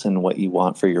goals and what you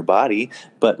want for your body,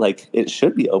 but like it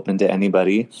should be open to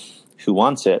anybody who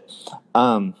wants it.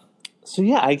 So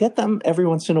yeah, I get them every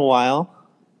once in a while.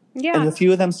 Yeah. And a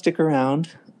few of them stick around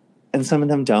and some of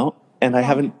them don't. And I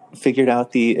haven't figured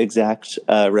out the exact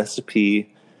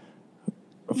recipe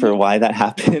for why that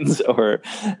happens or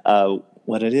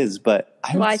what it is. But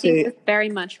I think it's very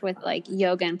much with like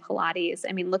yoga and Pilates.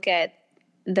 I mean, look at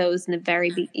those in the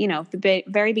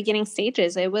very beginning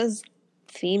stages. It was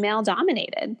female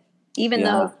dominated, even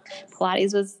though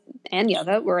Pilates and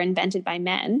yoga were invented by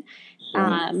men.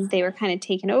 They were kind of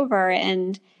taken over.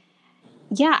 And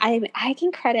yeah, I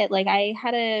can credit, like I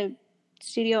had a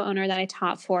studio owner that I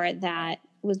taught for that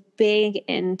was big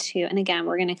into, and again,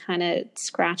 we're going to kind of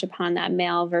scratch upon that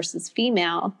male versus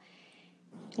female.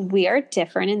 We are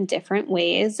different in different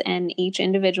ways, and each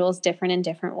individual is different in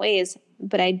different ways.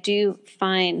 But I do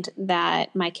find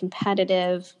that my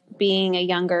competitive, being a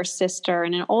younger sister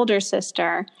and an older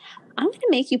sister, I'm going to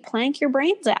make you plank your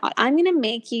brains out. I'm going to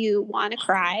make you want to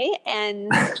cry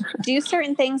and do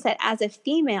certain things that as a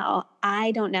female,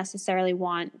 I don't necessarily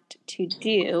want to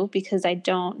do because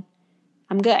I'm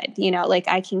good. You know, like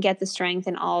I can get the strength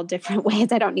in all different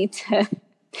ways. I don't need to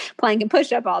plank and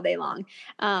push up all day long.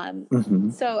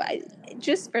 So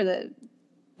just for the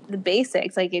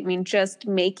basics, like, I mean, just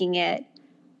making it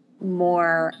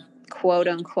more quote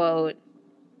unquote,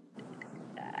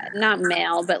 not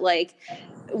male, but like,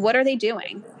 what are they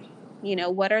doing? You know,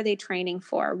 what are they training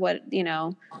for? What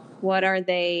are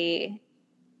they,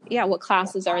 what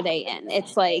classes are they in?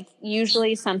 It's like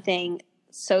usually something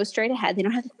so straight ahead. They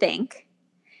don't have to think.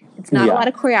 It's not a lot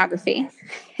of choreography.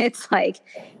 It's like,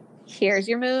 here's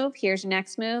your move, here's your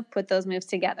next move, put those moves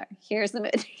together. Here's the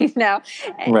move,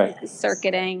 and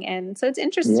circuiting. And so it's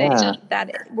interesting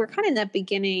that we're kind of in that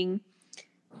beginning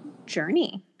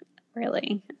journey,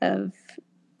 really, of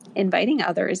inviting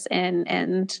others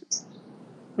and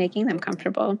making them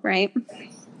comfortable, right?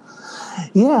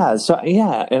 Yeah. So,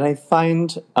 and I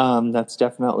find that's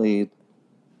definitely,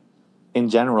 in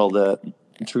general, the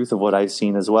truth of what I've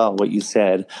seen as well, what you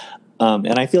said.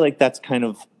 And I feel like that's kind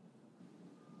of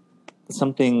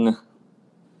something,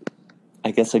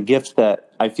 I guess, a gift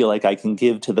that I feel like I can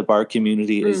give to the bar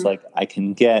community is like I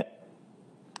can get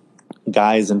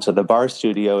guys into the bar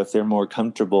studio if they're more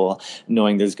comfortable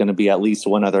knowing there's going to be at least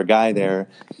one other guy there,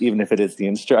 even if it is the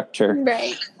instructor.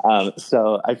 Right.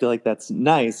 So I feel like that's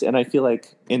nice. And I feel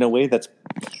like in a way that's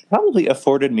probably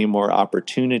afforded me more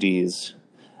opportunities,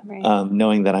 Right.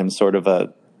 knowing that I'm sort of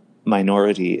a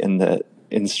minority in the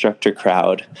instructor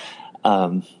crowd.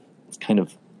 Kind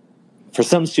of, for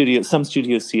some studios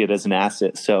see it as an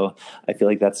asset. So I feel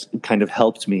like that's kind of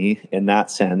helped me in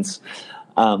that sense.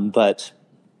 But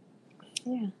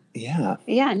yeah,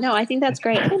 no, I think that's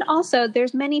great. And also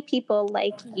there's many people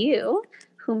like you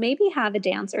who maybe have a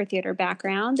dance or theater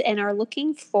background and are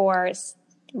looking for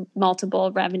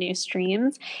multiple revenue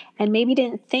streams and maybe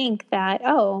didn't think that,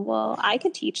 oh, well, I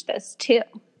could teach this too,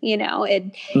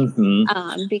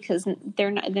 because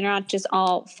they're not just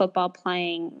all football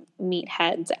playing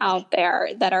meatheads out there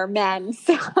that are men.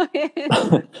 So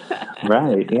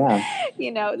right. Yeah.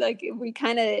 like we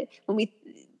kind of, when we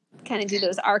kind of do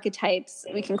those archetypes,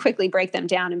 we can quickly break them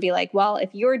down and be like, well, if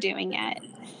you're doing it,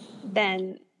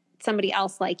 then somebody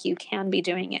else like you can be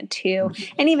doing it too.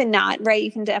 And even not, right?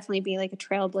 You can definitely be like a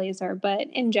trailblazer, but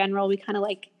in general, we kind of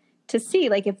like to see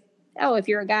like if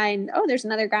you're a guy and, there's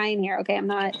another guy in here. Okay. I'm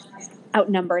not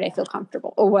outnumbered. I feel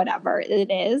comfortable or whatever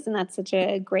it is. And that's such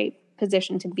a great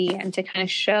position to be in, to kind of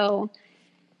show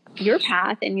your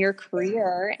path and your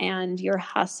career and your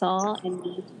hustle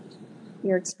and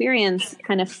your experience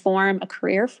kind of form a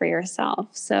career for yourself.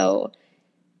 So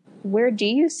where do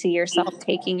you see yourself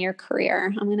taking your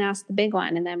career? I'm going to ask the big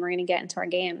one, and then we're going to get into our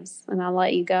games, and I'll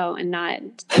let you go and not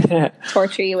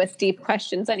torture you with deep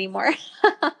questions anymore.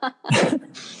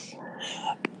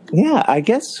 Yeah, I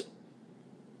guess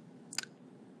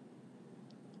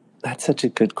that's such a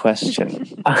good question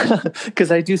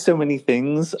because I do so many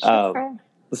things. Sure.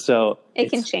 So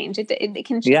it can change. It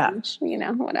can change,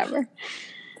 whatever.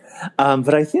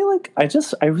 But I feel like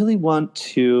I really want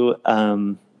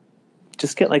to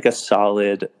just get like a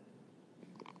solid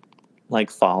like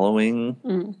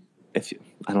following. I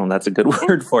don't know, that's a good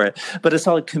word for it, but a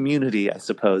solid community, I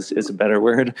suppose, is a better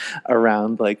word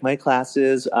around like my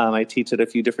classes. I teach at a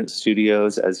few different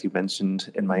studios, as you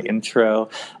mentioned in my intro.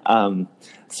 So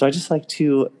I just like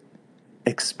to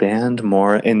expand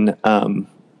more in, I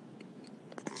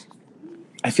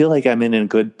feel like I'm in a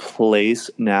good place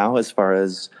now as far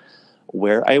as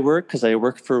where I work, because I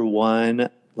work for one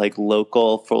like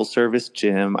local full service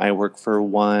gym. I work for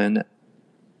one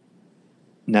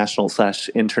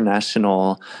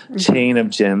national/international chain of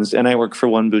gyms, and I work for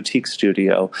one boutique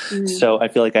studio. So I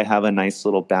feel like I have a nice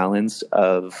little balance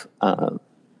of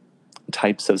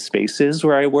types of spaces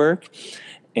where I work.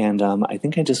 And I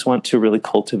think I just want to really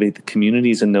cultivate the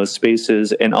communities in those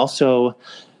spaces and also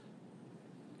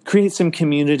create some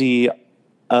community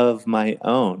of my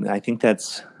own. I think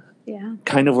that's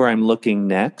kind of where I'm looking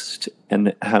next,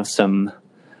 and have some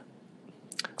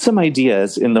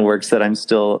ideas in the works that are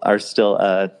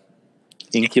still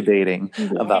incubating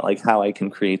about like how I can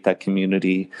create that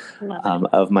community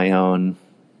of my own.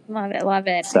 Love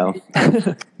it. So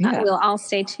we'll all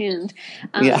stay tuned.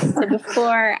 So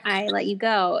before I let you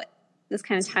go, this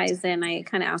kind of ties in. I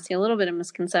kind of asked you a little bit of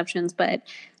misconceptions, but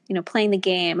playing the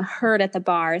game, heard at the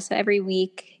bar. So every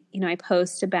week, I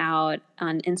post about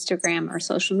on Instagram or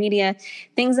social media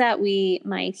things that we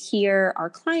might hear our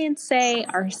clients say,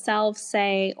 ourselves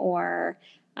say, or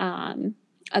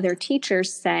other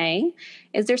teachers say.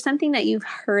 Is there something that you've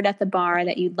heard at the bar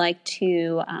that you'd like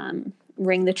to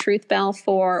ring the truth bell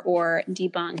for or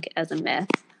debunk as a myth?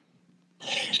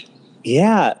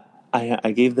 Yeah,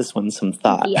 I gave this one some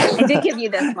thought. Yeah, I did give you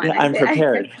this one. I'm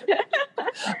prepared.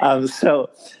 So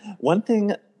one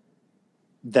thing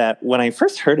that when I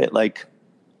first heard it, like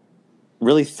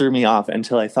really threw me off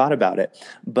until I thought about it.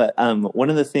 But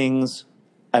one of the things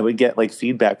I would get like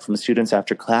feedback from students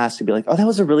after class, to be like, "Oh, that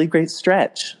was a really great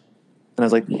stretch." And I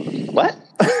was like, "What?"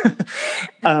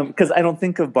 Because I don't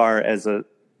think of bar as a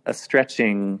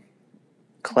stretching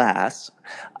class,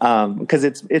 because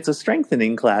it's a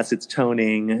strengthening class. It's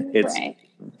toning, it's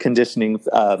conditioning.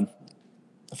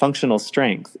 Functional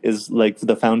strength is like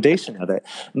the foundation of it.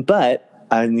 But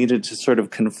I needed to sort of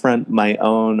confront my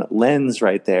own lens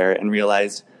right there and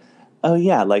realize, oh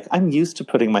yeah, like I'm used to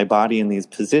putting my body in these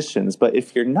positions, but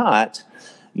if you're not,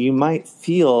 you might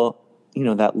feel,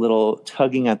 that little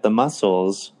tugging at the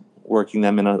muscles, working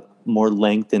them in a more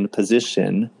lengthened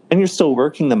position, and you're still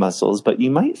working the muscles, but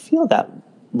you might feel that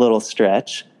little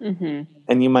stretch, and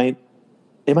it might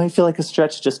feel like a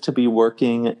stretch just to be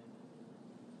working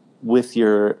with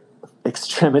your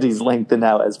extremities lengthened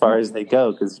out as far as they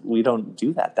go, because we don't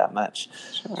do that much.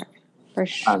 Sure. For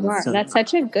sure. That's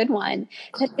such a good one.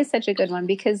 That is such a good one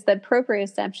because the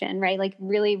proprioception, right? Like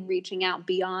really reaching out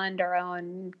beyond our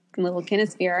own little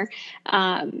kinesphere,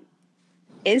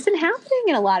 isn't happening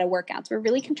in a lot of workouts. We're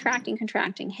really contracting,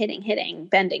 hitting,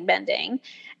 bending.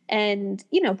 And,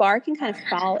 bar can kind of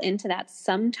fall into that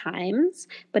sometimes.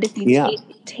 But if you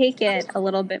take it a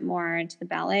little bit more into the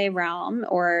ballet realm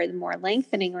or the more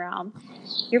lengthening realm,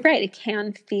 you're right. It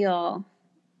can feel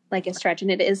like a stretch.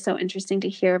 And it is so interesting to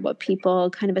hear what people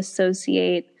kind of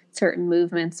associate certain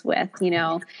movements with,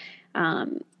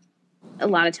 a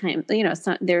lot of times,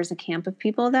 there's a camp of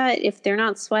people that if they're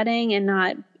not sweating and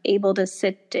not able to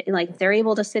sit, like if they're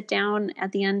able to sit down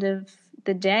at the end of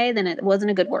the day, then it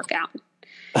wasn't a good workout,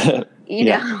 know,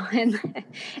 and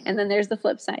then there's the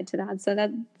flip side to that. So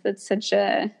that's such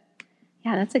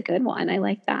that's a good one. I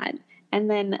like that. And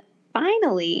then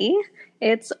finally,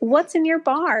 it's what's in your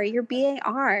bar, your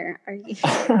BAR. Are you?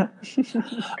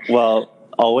 Well,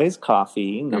 always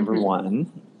coffee, number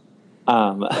one.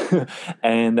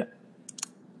 And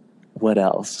what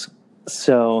else?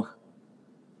 So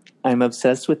I'm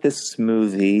obsessed with this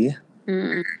smoothie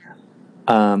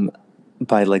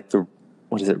by like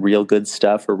Real Good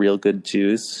Stuff or Real Good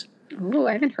Juice. Oh,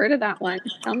 I haven't heard of that one.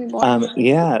 Tell me more.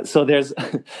 So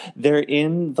they're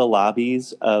in the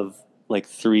lobbies of like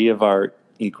 3 of our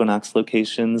Equinox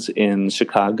locations in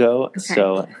Chicago. Okay.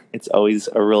 So it's always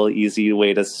a real easy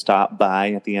way to stop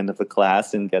by at the end of a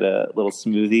class and get a little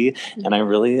smoothie. Mm-hmm. And I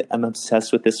really am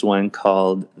obsessed with this one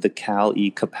called the Cal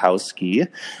E. Kapowski.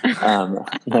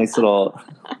 Nice little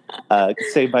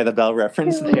Saved by the Bell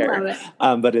reference there.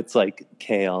 But it's like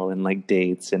kale and like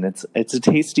dates, and it's a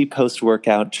tasty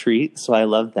post-workout treat. So I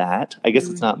love that. I guess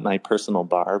it's not my personal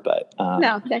bar, but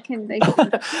no,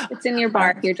 it's in your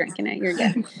bar. If you're drinking it, you're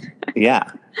good. Yeah.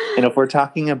 And if we're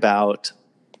talking about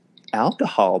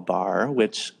alcohol bar,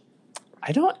 which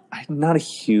I'm not a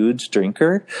huge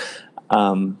drinker,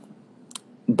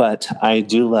 but I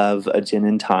do love a gin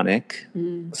and tonic,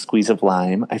 squeeze of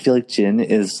lime. I feel like gin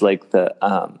is like the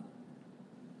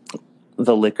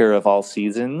liquor of all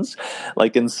seasons.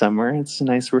 Like in summer, it's a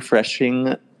nice,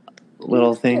 refreshing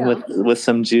little thing with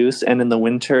some juice. And in the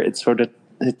winter, it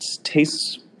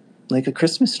tastes like a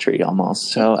Christmas tree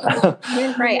almost. So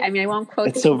you're right. I mean, I won't quote.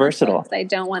 It's so versatile. I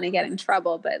don't want to get in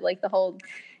trouble, but like the whole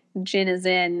gin is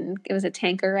in. It was a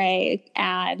Tanqueray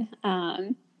ad.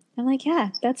 I'm like,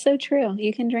 yeah, that's so true.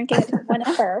 You can drink it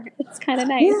whenever. It's kind of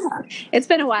nice. Yeah. It's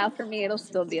been a while for me. It'll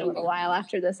still be a little while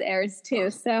after this airs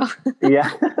too. So yeah.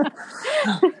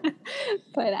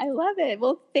 But I love it.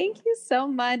 Well, thank you so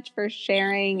much for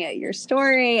sharing your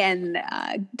story and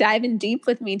diving deep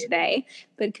with me today.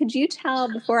 But could you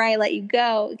before I let you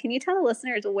go, can you tell the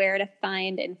listeners where to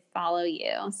find and follow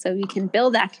you so we can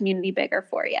build that community bigger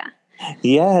for you?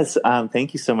 Yes.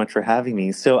 Thank you so much for having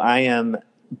me. So I am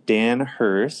Dan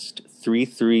Hurst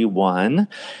 331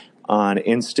 on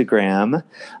Instagram.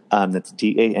 That's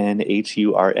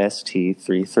DANHURST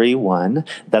 331.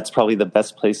 That's probably the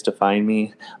best place to find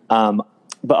me.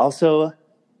 But also,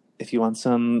 if you want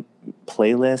some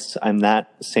playlists, I'm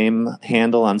that same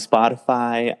handle on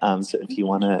Spotify. So if you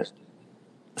want to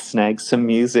snag some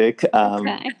music,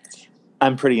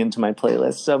 I'm pretty into my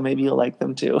playlists, so maybe you'll like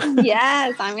them too.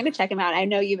 Yes, I'm going to check them out. I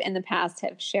know you've in the past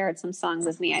have shared some songs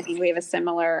with me. I think we have a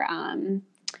similar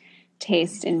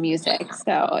taste in music.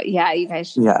 So yeah, you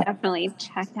guys should definitely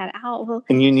check that out. Well,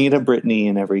 and you need a Britney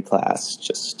in every class.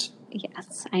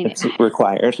 Yes, I know. It's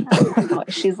required.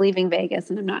 She's leaving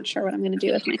Vegas, and I'm not sure what I'm going to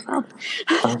do with myself.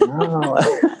 Oh, no.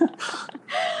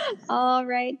 All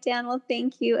right, Dan. Well,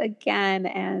 thank you again,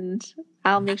 and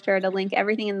I'll make sure to link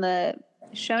everything in the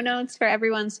show notes for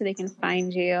everyone so they can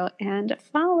find you and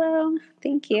follow.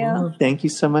 Thank you. Oh, thank you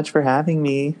so much for having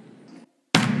me.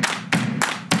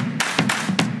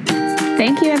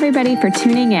 Thank you, everybody, for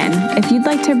tuning in. If you'd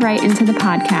like to write into the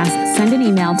podcast, send an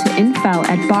email to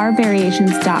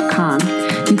info@barvariations.com.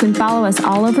 You can follow us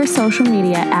all over social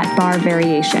media at Bar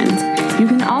Variations. You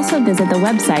can also visit the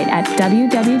website at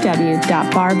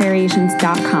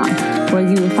www.barvariations.com, where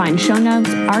you will find show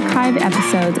notes, archive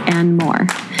episodes, and more.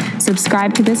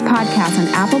 Subscribe to this podcast on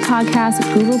Apple Podcasts,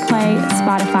 Google Play,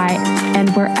 Spotify, and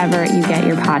wherever you get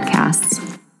your podcasts.